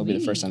 Cool. So it'll be the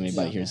first time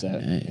anybody hears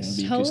that. Nice.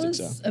 It'll be Tell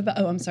acoustic, us so. about.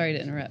 Oh, I'm sorry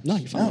to interrupt. No,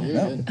 you're fine.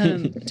 You're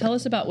good. Tell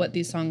us about what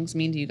these songs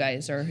mean to you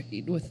guys, or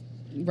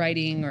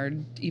writing, or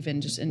even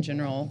just in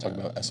general. Talk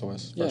about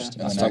SOS Yeah. first.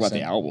 and Let's then talk about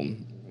the Accent,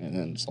 album and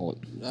then solid.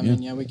 I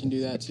mean, yeah, we can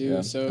do that too.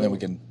 Yeah. So and then we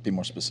can be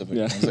more specific.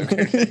 Yeah. Is that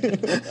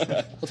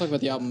okay? we'll talk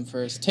about the album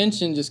first.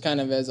 Tension, just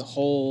kind of as a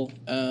whole,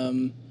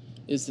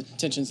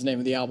 Tension's the name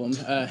of the album,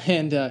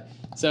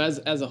 so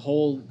as a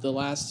whole, the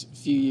last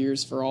few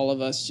years for all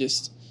of us,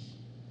 just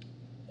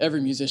every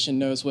musician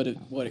knows what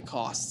it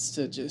costs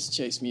to just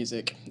chase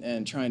music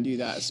and try and do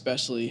that,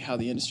 especially how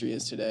the industry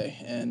is today.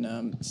 And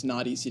it's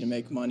not easy to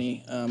make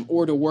money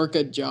or to work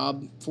a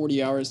job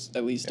 40 hours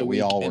at least a we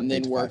week all work and 8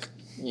 then to work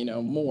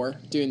 5. More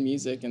doing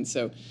music. And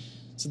so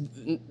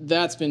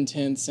that's been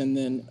tense. And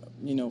then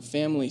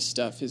family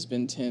stuff has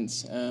been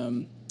tense,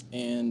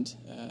 and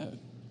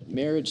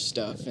marriage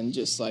stuff, and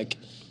just like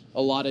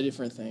a lot of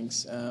different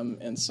things.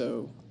 And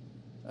so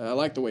I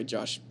like the way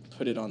Josh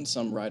put it on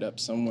some write-up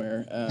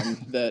somewhere,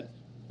 that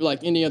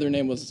like any other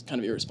name was kind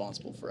of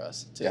irresponsible for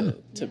us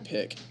to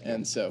pick.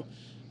 And so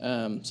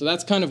so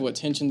that's kind of what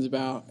Tension's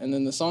about. And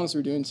then the songs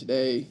we're doing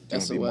today, Do you want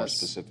to SOS. be more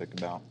specific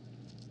about?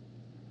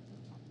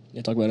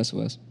 Yeah, talk about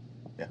SOS.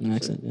 Yeah. An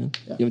accent, yeah.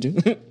 Yeah. You want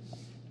to?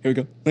 Here we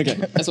go. Okay.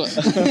 SOS.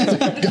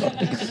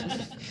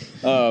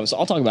 So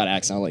I'll talk about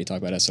Accent. I'll let you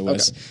talk about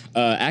SOS.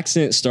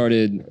 Accent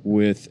started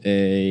with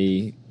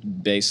a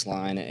bass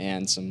line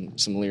and some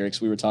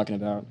lyrics we were talking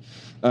about.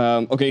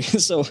 Okay,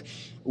 so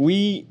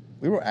we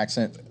wrote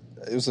Accent.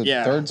 It was the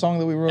Yeah. third song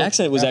that we wrote.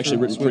 Accent was after actually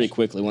written Switch. pretty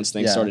quickly once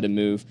things Yeah. started to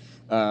move.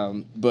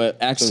 But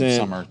Accent,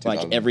 summer like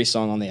 2000. every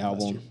song on the Last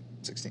album, year,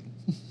 16.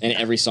 and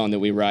every song that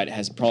we write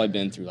has probably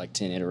been through like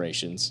 10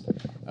 iterations.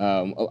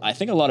 I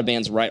think a lot of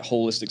bands write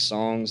holistic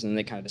songs and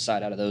they kind of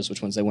decide out of those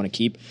which ones they want to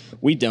keep.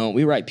 We don't.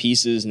 We write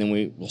pieces and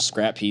then we'll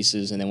scrap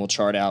pieces and then we'll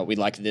chart out. We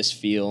like this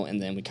feel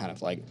and then we kind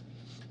of like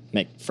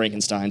make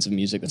Frankensteins of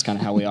music. That's kind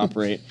of how we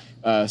operate.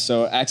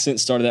 So Accent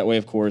started that way,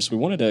 of course. We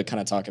wanted to kind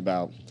of talk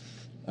about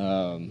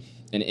an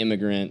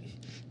immigrant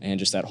and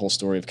just that whole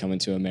story of coming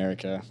to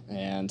America.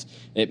 And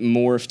it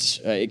morphed.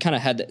 It kind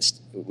of had that.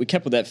 We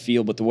kept with that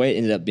feel, but the way it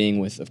ended up being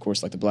with, of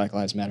course, like the Black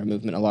Lives Matter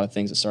movement, a lot of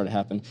things that started to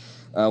happen.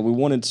 We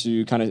wanted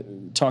to kind of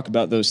talk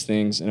about those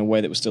things in a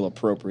way that was still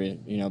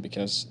appropriate,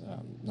 because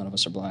none of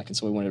us are black, and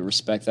so we wanted to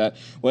respect that.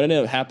 What ended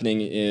up happening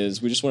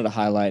is we just wanted to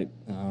highlight,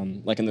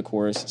 like in the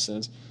chorus, it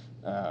says,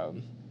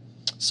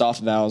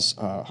 soft vowels,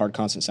 hard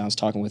consonant sounds,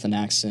 talking with an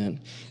accent,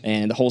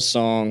 and the whole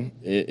song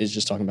is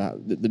just talking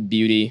about the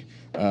beauty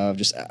of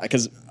just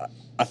because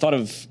I thought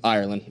of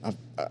Ireland.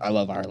 I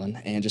love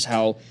Ireland, and just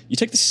how you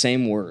take the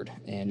same word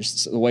and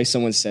just the way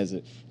someone says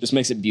it just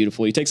makes it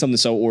beautiful. You take something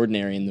so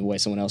ordinary and the way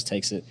someone else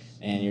takes it,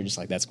 and you're just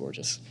like, that's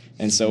gorgeous.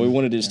 And so we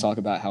wanted to just talk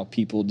about how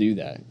people do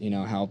that.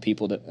 How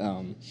people that,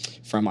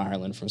 from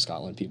Ireland, from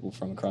Scotland, people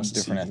from across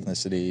Different the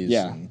sea. ethnicities.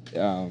 Yeah.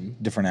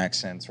 And, different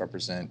accents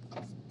represent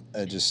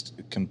just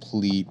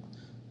complete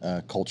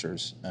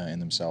cultures in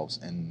themselves,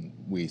 and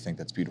we think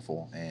that's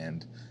beautiful.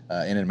 And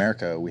in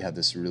America, we have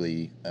this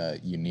really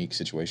unique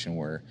situation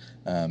where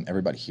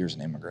everybody here is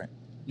an immigrant.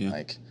 Yeah.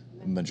 Like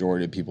the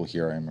majority of people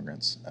here are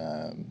immigrants.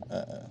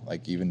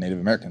 Like even Native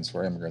Americans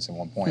were immigrants at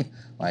one point.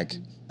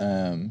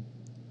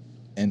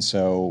 And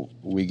so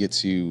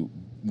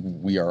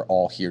we are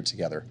all here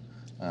together.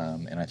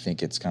 And I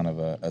think it's kind of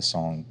a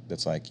song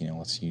that's like,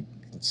 let's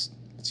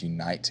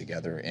unite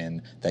together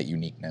in that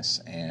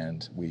uniqueness.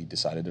 And we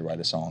decided to write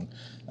a song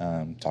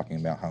talking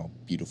about how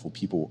beautiful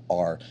people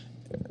are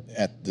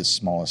at the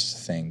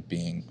smallest thing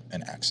being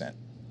an accent.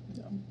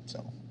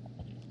 So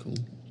Cool.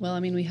 Well, I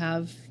mean, we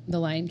have The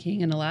Lion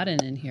King and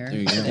Aladdin in here There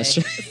you go. today,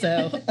 That's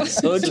so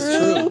So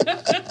true.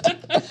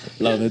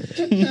 Love it.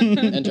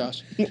 And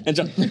Josh. And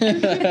John,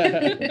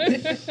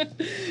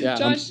 Yeah.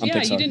 Josh, I'm yeah,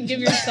 Pixar. you didn't give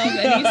yourself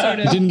any sort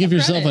of Didn't give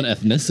yourself an credit.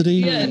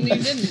 ethnicity? Yeah, and you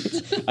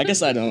didn't. I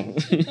guess I don't.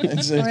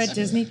 Or a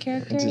Disney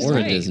character. Or a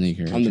Right. Disney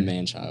character. I'm the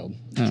man child.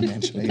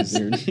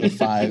 the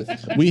five.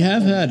 We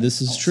have had,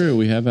 this is true,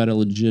 we have had a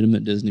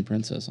legitimate Disney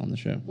princess on the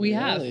show. We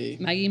have Really?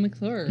 Maggie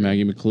McClure.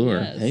 Maggie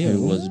McClure, Yes.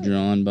 who was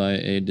drawn by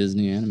a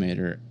Disney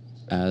animator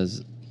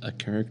as a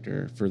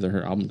character for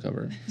her album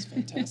cover. It's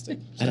fantastic.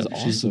 That is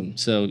She's- awesome.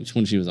 So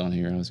when she was on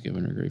here, I was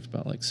giving her grief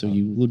about so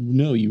you would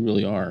know you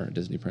really are a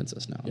Disney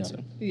princess now. Yeah. So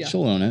Yeah.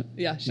 she'll own it.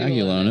 Yeah, she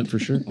Maggie will will own it for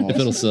sure. If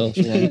it'll sell,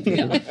 she'll own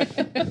it.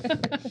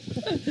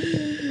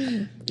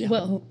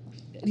 Well,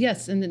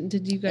 yes, and then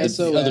did you guys?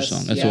 SOS. Other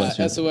song, Yeah, SOS,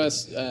 yeah.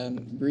 SOS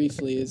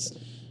briefly is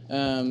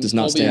Does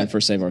not stand for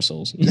Save Our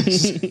Souls.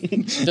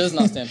 does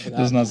not stand for that.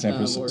 Does not stand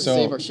for or so-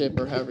 Save Our Ship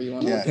or however you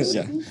want to look at it.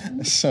 Yeah.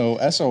 So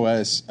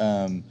SOS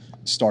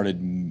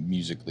started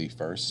musically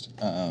first.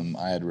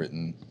 I had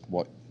written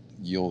what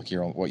you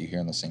hear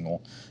in the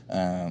single,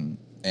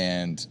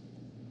 and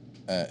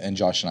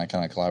Josh and I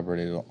kind of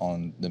collaborated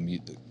on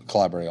everything. We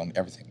collaborated on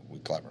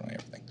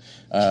everything.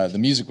 The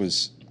music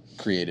was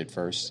created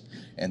first,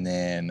 and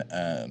then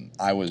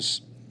I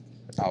was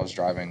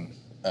driving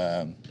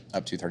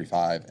up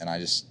 235, and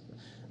I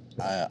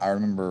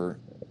remember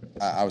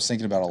I was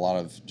thinking about a lot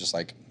of just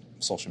like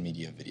social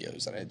media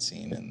videos that I had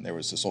seen, and there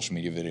was a social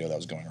media video that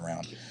was going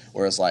around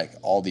where it's like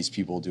all these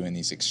people doing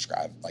these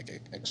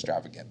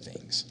extravagant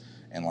things,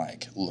 and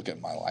like look at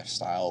my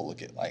lifestyle,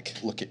 look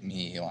at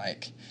me,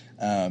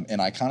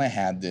 and I kind of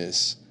had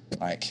this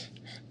like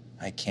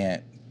I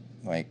can't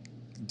like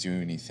do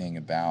anything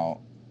about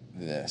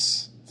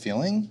this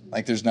feeling,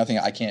 like there's nothing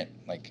I can't,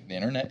 like the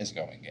internet is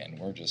going and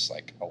we're just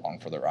like along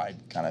for the ride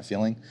kind of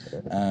feeling,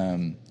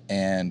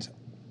 and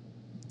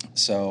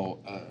so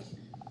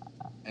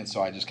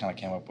I just kind of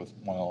came up with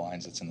one of the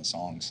lines that's in the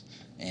songs,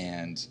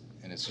 and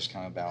it's just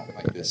kind of about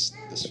like this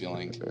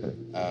feeling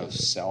of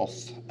self,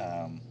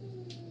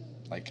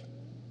 like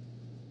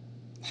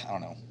I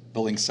don't know,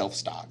 building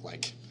self-stock,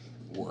 like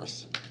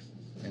worth,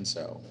 And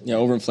so Yeah,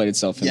 overinflated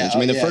self-image. Yeah, I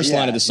mean, the yeah, first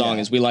line yeah, of the song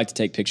yeah. is, we like to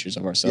take pictures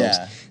of ourselves.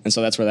 Yeah. And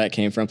so that's where that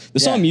came from. The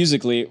song Yeah.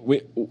 musically,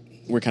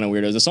 we're kind of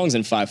weirdos. The song's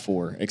in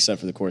 5/4,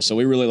 except for the chorus. So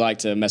we really like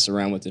to mess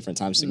around with different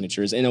time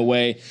signatures in a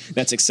way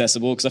that's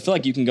accessible. Because I feel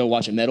like you can go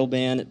watch a metal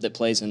band that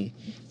plays in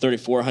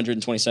 34,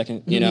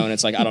 122nd, you know, and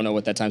it's like, I don't know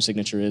what that time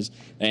signature is,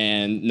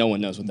 and no one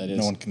knows what that is.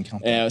 No one can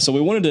count that. So we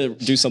wanted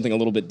to do something a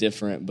little bit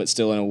different, but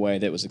still in a way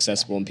that was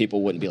accessible, and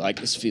people wouldn't be like,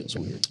 this feels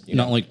weird. You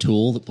know? Not like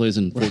Tool that plays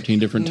in 14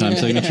 different time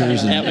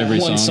signatures in every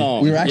One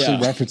song. we were actually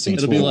Yeah. referencing.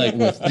 It'll be Tool. like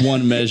with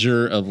one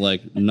measure of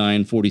like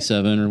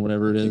 947 or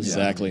whatever it is.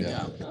 Exactly.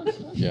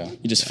 Yeah.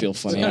 You just feel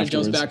funny Kind of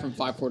jumps afterwards. back from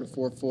 5/4 to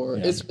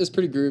 4/4. It's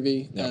pretty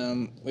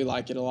groovy. We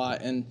like it a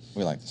lot, and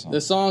We like the song.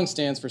 the song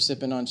stands for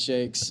 "Sipping on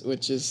Shakes,"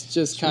 which is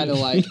just kind of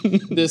like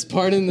this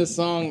part in the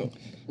song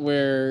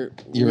where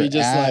You're we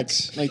just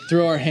at like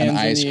throw our hands An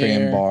ice in the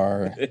cream air.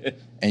 bar,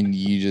 and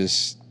you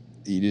just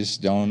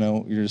don't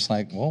know. You're just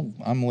like, well,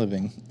 I'm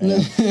living,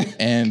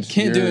 and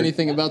Can't do you're-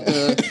 anything about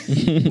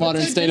the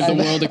modern state of the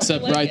world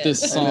except like write it. this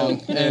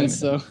song, and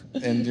so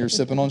and you're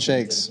sipping on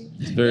shakes.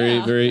 Very,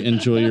 very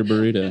enjoy your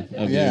burrito.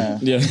 Of Yeah,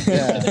 Yeah.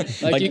 yeah.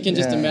 like you can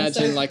just yeah.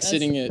 imagine like That's-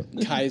 sitting at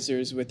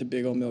Kaiser's with a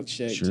big old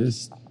milkshake, Sure.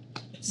 just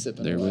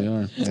sipping. You. There away. we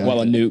are. Yeah.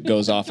 While a nuke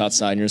goes off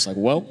outside, and you're just like,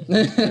 well,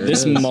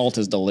 this malt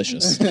is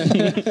delicious.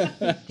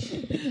 I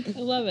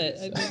love it. I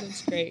think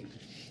that's great.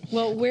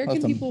 Well, where Love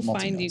can the people multi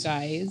find you notes.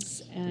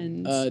 guys?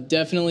 And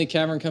Definitely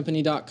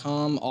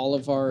caverncompany.com. All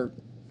of our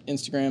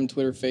Instagram,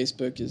 Twitter,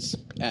 Facebook is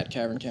at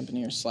Cavern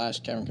Company or /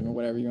 Cavern Company,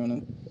 whatever you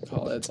want to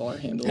call it. It's all our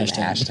handles.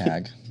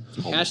 Hashtag.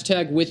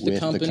 Hashtag with the With the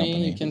company.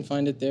 company. You can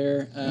find it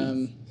there. Yeah.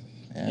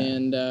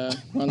 And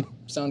on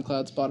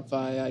SoundCloud,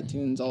 Spotify,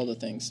 iTunes, all the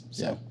things.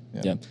 So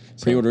Yeah.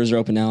 Pre-orders are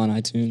open now on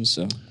iTunes,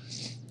 so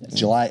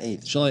July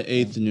 8th. July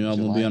 8th, the new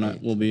album will be July on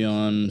 8th. will be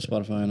on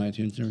Spotify and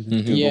iTunes and everything.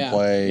 Google yeah,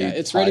 Play. yeah,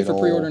 it's ready for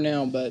Tidal. pre-order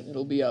now, but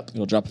it'll be up.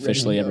 it'll drop Ready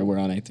officially to go. everywhere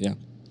on 8th, yeah.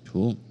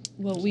 Cool.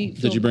 well, we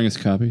Did you bring us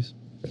copies?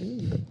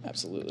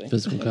 Absolutely.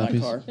 Physical In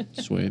copies? my car.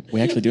 Sweet.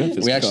 We actually do have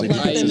physical We actually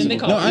copies. Put them in the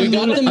No, car. we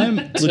got them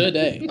I'm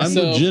today. I'm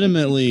so,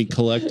 legitimately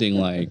collecting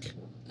like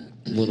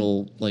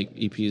little like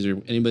EPs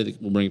or anybody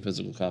that will bring a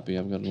physical copy.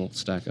 I've got a little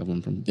stack of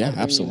them from Yeah, I'll bring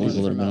you absolutely. one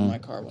People from that out know. of my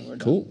car when we're done.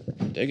 Cool.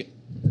 Dig it.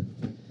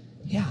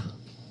 Yeah.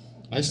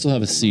 I still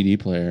have a CD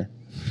player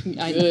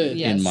Good.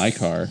 Yes. in my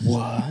car.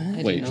 I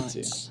do Wait. not.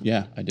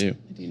 Yeah, I do.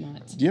 I do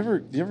not. Do you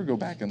ever go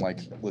back and like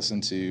listen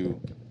to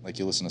like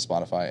you listen to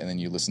Spotify and then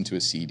you listen to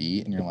a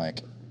CD and you're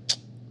like,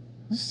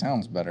 this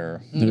sounds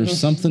better. There's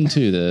something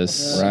to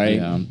this, Right.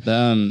 Yeah.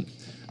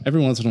 Every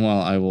once in a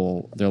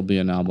while, there'll be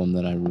an album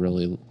that I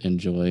really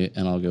enjoy,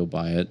 and I'll go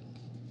buy it,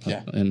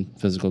 Yeah. in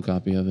physical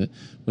copy of it.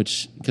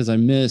 Which because I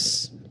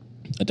miss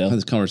I Adele. had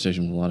this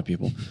conversation with a lot of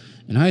people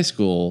in high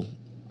school.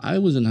 I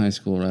was in high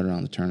school right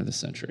around the turn of the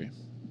century.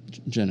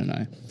 Jen and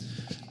I,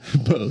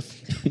 both.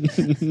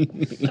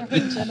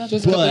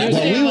 Just But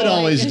what we would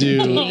always do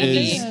Oh,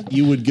 is man.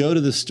 you would go to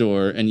the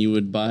store and you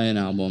would buy an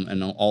album,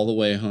 and all the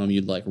way home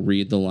you'd like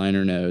read the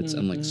liner notes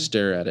and like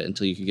stare at it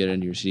until you could get it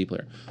into your CD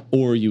player.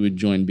 Or you would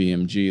join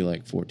BMG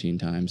like 14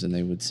 times and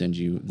they would send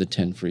you the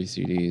 10 free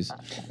CDs.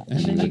 And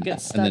then you would-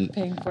 get stuck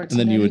paying and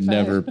then you would $14.95.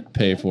 never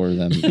pay for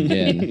them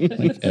again,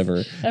 like ever.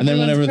 And then Everyone's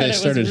whenever they credit was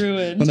started,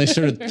 ruined. when they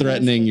started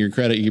threatening your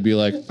credit, you'd be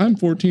like, "I'm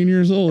 14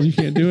 years old. You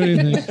can't do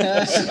anything."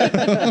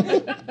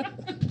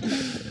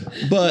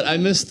 But I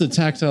miss the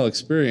tactile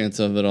experience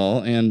of it all,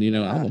 and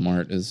album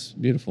art is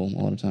beautiful a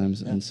lot of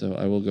times, and so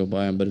I will go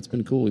buy them. But it's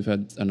been cool. We've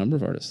had a number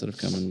of artists that have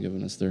come and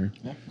given us their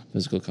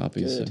physical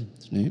copies, so Good.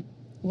 it's neat.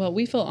 Well,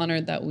 we feel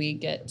honored that we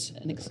get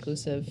an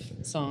exclusive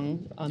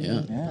song on, Yeah.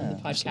 on the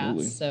podcast.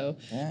 absolutely. So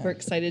Yeah. we're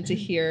excited to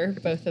hear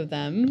both of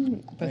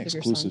them, both An of your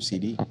exclusive songs.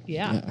 CD.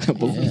 Yeah,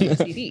 Both of yeah.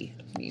 CD.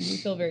 I mean, we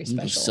feel very You can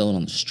go special. sell it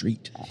on the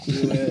street.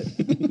 do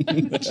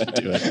it. Just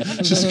do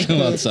it. Just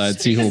come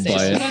outside, see who'll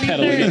buy it.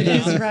 23rd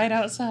is right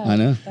outside. I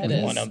know. It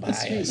is. Wanna buy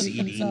a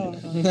CD.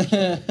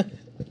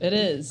 It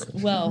is.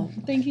 Well,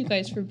 thank you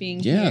guys for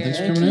being Yeah, here. thanks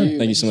for coming in.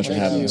 Thank you so much for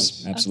Thank having you.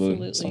 us.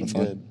 Absolutely. It's a lot of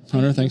fun. Good.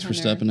 Hunter, thanks for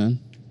Hunter. stepping in.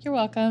 You're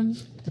welcome.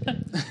 So I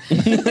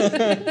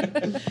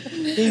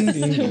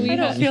we don't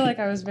have, feel like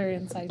I was very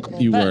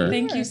insightful. You but were.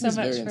 Thank you so It was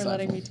much very for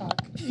letting insightful. me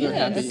talk. We're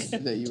happy Yes.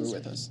 that you were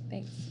with us.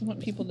 Thanks. I want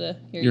people to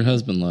hear Your you.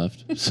 husband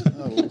left.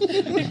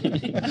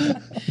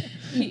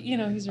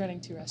 He's running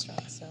 2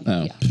 restaurants, so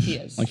Oh, Yeah, he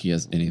is. like he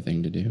has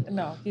anything to do.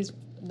 no, he's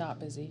not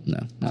busy. No,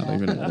 not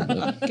even a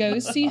little bit. Go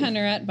see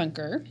Hunter at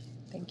Bunker,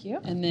 Thank you.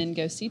 and then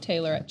go see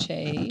Taylor at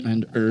Che.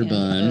 And Urban.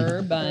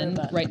 Urban,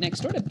 Urban. right next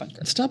door to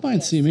Bunker. Stop by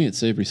and see me at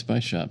Savory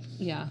Spice Shop.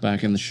 Yeah.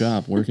 Back in the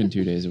shop, working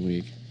 2 days a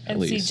week. At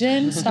And see least.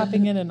 Jen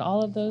stopping in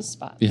all of those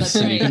spots. Yes,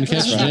 That's you can right.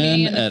 catch She's Jen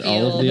in the at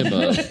all of the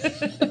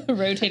field. above.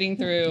 Rotating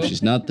through.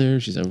 She's not there.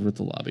 She's over at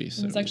the lobby.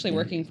 So I was actually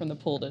working from the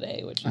pool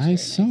today, which was I very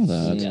saw nice.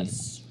 that.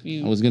 Yes.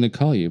 You, I was going to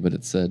call you, but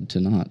it said to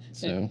not.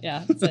 So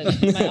yeah, it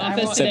said, my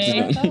office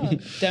today.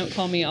 Don't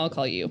call me, I'll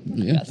call you.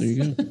 yeah, Yes. there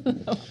you go.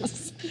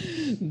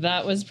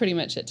 That was pretty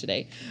much it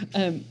today.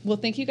 Well,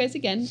 thank you guys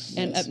again.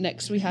 And up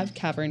next, we have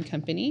Cavern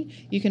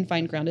Company. You can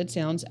find Grounded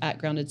Sounds at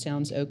Grounded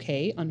Sounds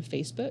OK on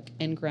Facebook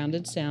and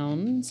Grounded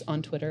Sounds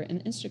on Twitter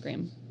and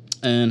Instagram.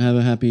 And have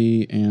a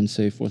happy and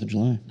safe 4th of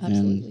July.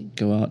 Absolutely. And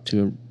go out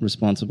to a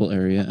responsible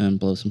area and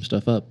blow some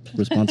stuff up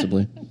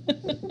responsibly.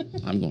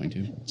 I'm going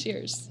to.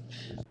 Cheers.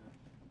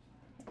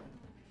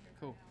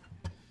 Cool.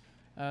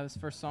 This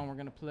first song we're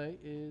going to play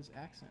is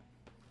Accent.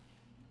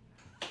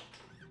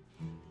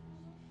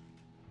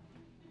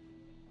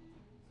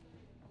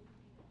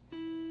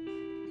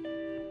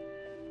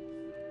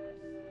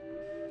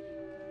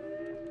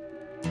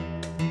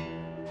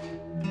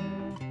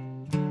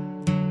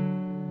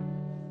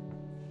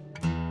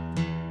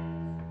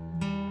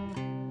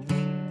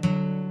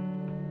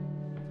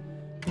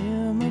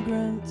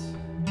 Immigrant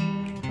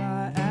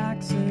by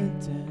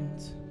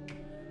accident.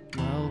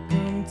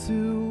 Welcome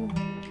to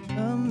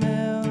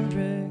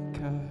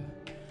America.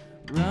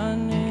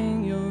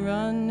 You're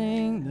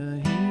running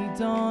the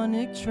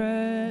hedonic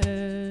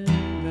treadmill.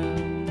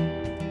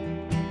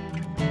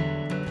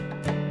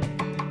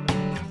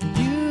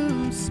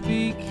 You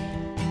speak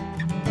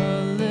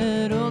a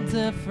little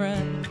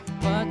different,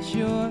 but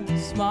your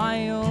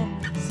smile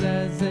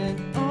says it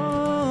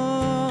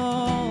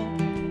all.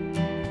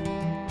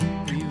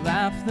 We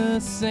laugh the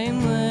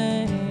same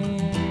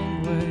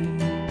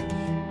language.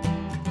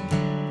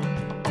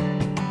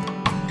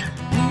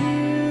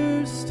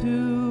 Here's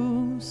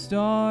to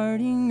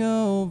starting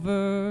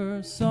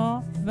over.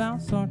 Soft vowel,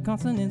 soft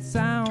consonant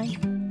sound.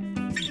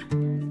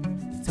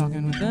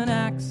 Talking with an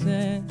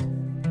accent.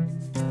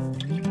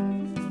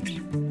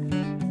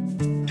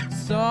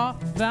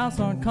 Soft vowel,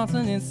 soft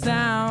consonant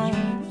sound.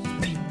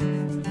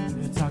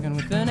 You're talking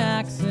with an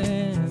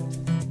accent.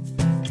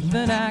 With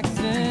an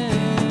accent.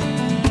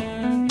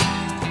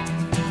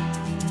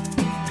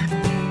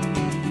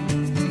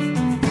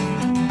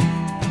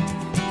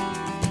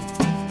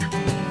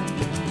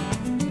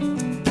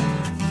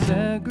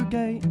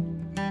 Segregate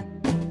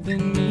the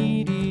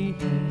needy,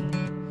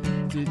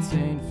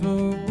 detained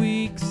for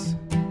weeks,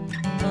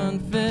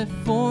 unfit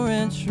for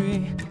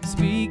entry,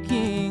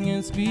 speaking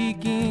and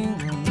speaking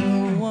when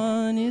no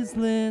one is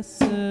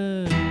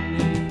listening.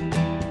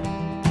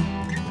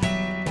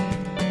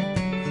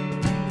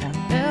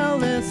 On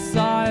Ellis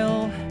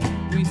Isle,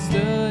 we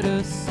stood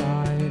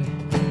aside,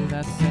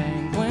 that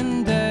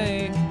sanguine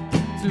day,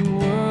 two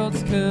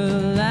worlds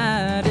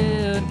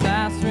collided,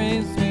 fast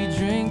race we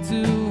drink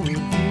to a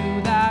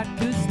view that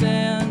could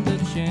stand a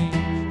change.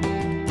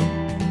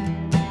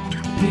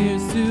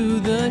 Here's to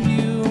the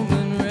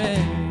human race.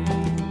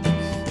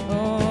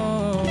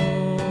 Oh,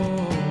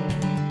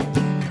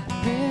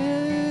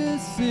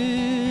 this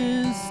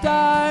is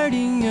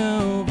starting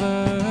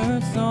over.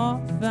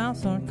 Soft vowel,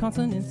 soft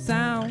consonant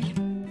sound.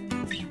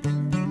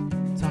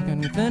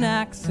 Talking with an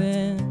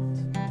accent.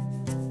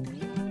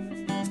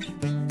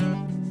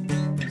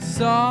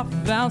 Soft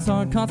vowel,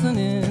 soft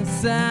consonant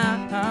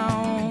sound.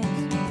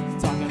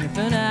 Talking with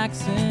an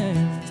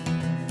accent.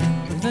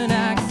 With an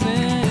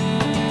accent.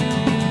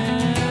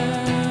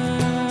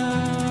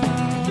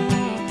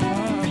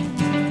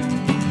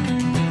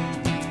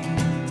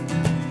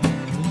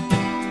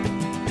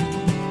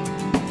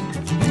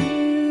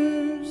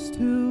 Here's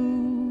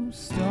to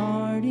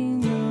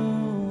starting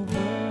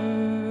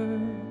over.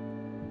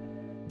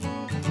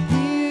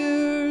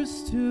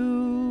 Here's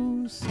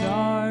to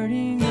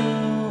starting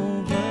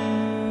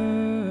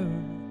over.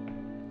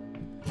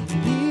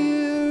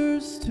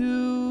 Here's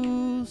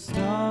to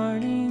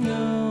starting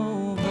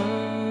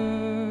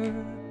over.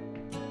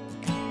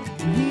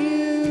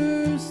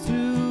 Here's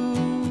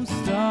to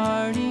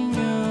starting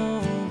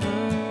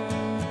over.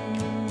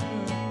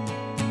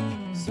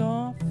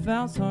 Soft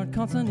vowels, hard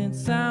consonant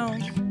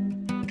sounds.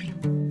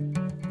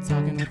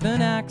 Talking with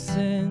an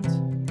accent.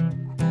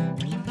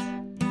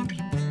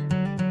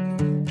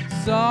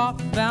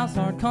 Soft vowels,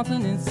 hard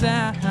consonant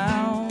sounds.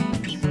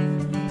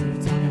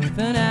 Talking with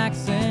an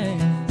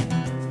accent.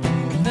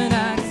 With an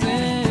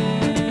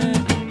accent.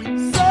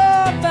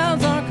 Soft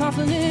vowels, hard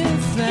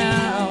consonant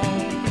sounds.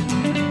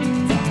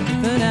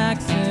 Talking with an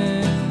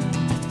accent.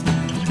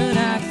 With an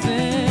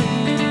accent.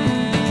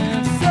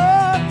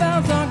 Soft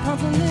vowels, hard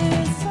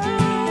consonant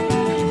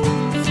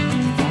sounds.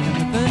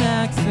 Talking with an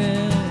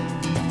accent.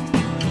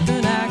 With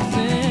an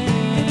accent.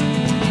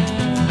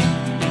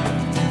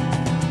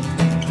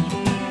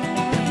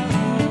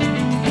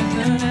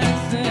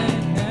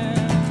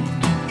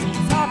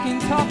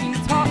 Talking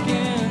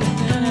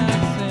in an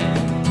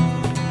accent.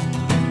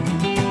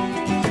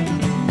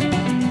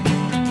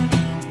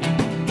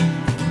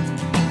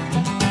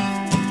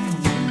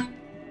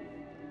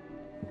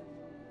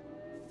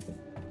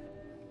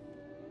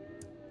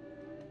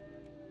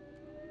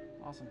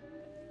 Awesome.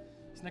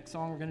 This next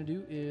song we're gonna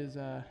do is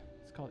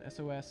it's called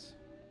SOS,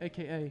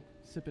 aka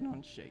Sipping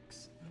on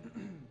Shakes.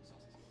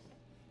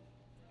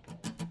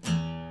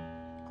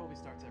 Colby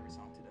starts every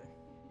song today.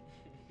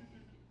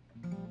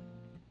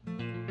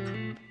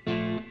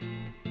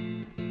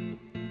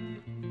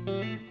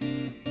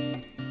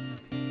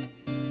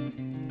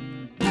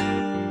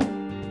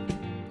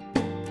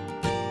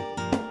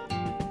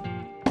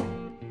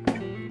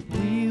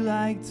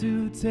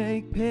 to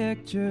take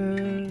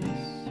pictures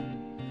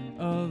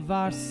of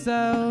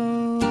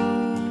ourselves.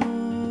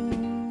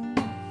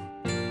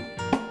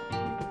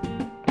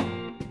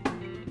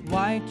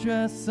 White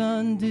dress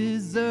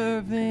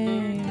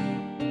undeserving,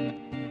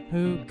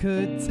 who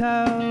could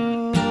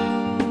tell?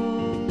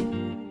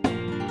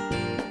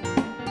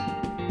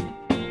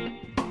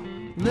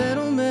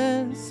 Little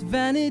Miss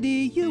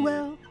Vanity, you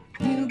will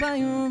heal by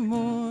your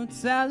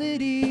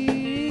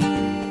mortality.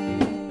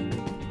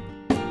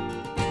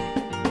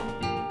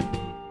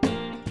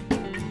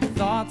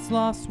 Thoughts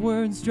lost,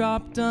 words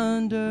dropped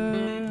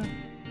under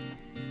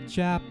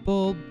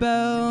chapel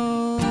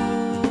bells.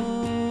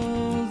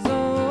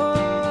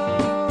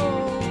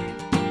 Oh,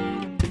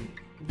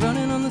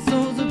 running on the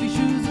soles of your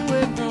shoes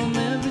away from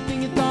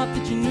everything you thought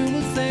that you knew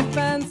was safe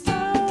and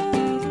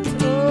sound.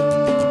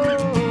 Oh,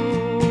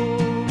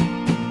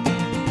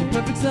 your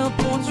perfect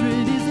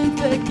self-portrait isn't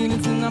faking,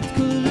 it's an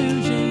optical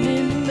illusion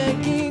in the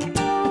making.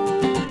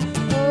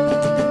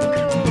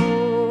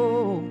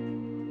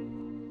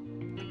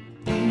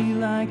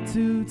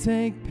 To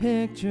take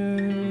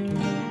pictures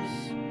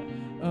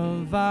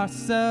of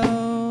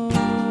ourselves.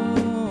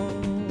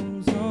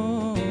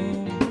 Oh.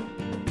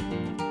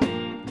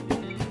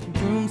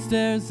 Broom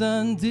stairs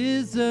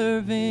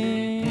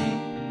undeserving,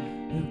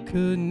 who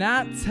could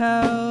not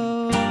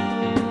tell?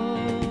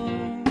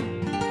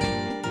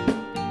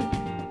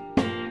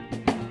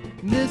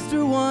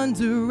 Mr.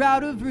 Wonder,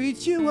 out of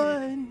reach, you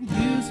would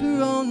use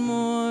her own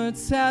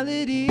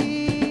mortality.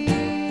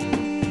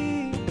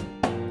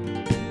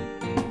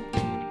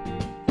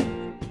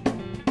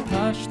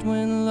 Hushed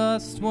when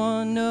lust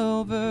won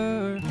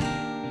over a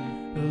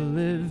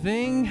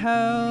living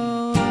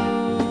hell.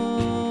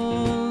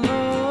 Oh,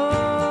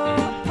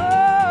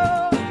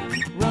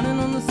 running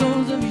on the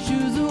soles of your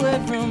shoes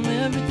away from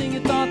everything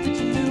you thought that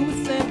you knew was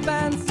safe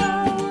and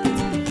sound.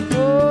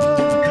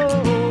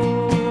 Oh,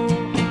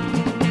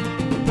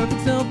 the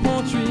perfect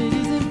self-portrait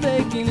isn't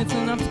faking, it's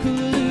an optical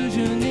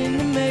illusion in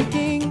the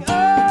making.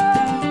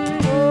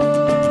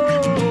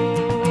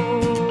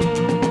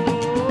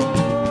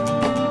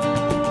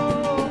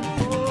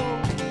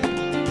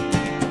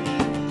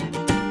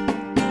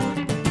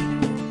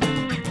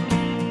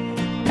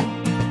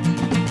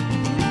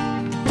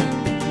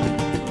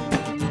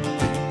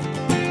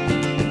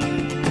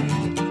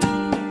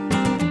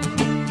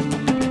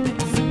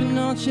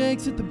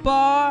 Shakes at the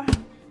bar,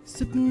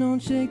 sipping on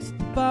shakes at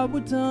the bar, we're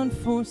done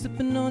for.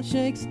 Sipping on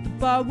shakes at the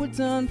bar, we're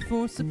done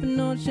for. Sipping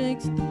on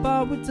shakes at the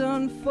bar, we're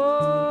done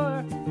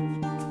for.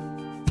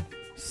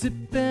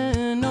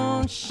 Sipping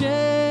on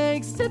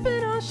shakes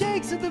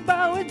at the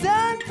bar, we're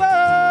done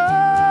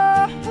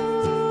for.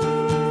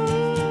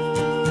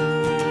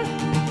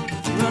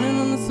 Running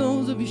on the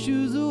soles of your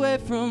shoes away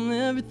from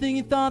everything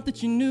you thought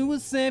that you knew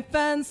was safe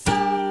and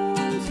sound.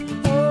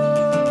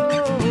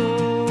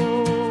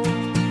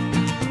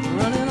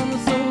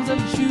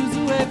 Shoes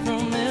away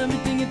from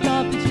everything you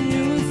thought that you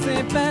knew was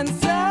safe and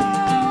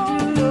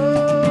sound. Oh,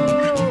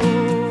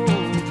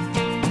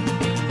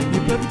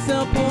 your perfect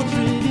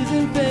self-portrait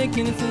isn't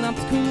faking, it's an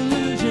optical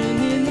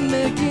illusion in the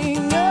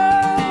making.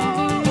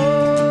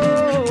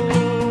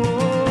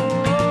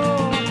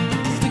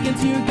 Sticking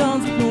to your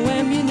guns with no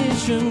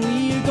ammunition,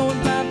 we're going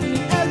back from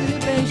the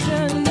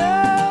elevation.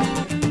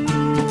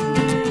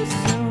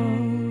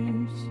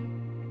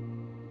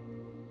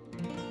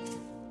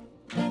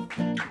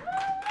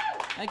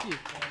 Thank you.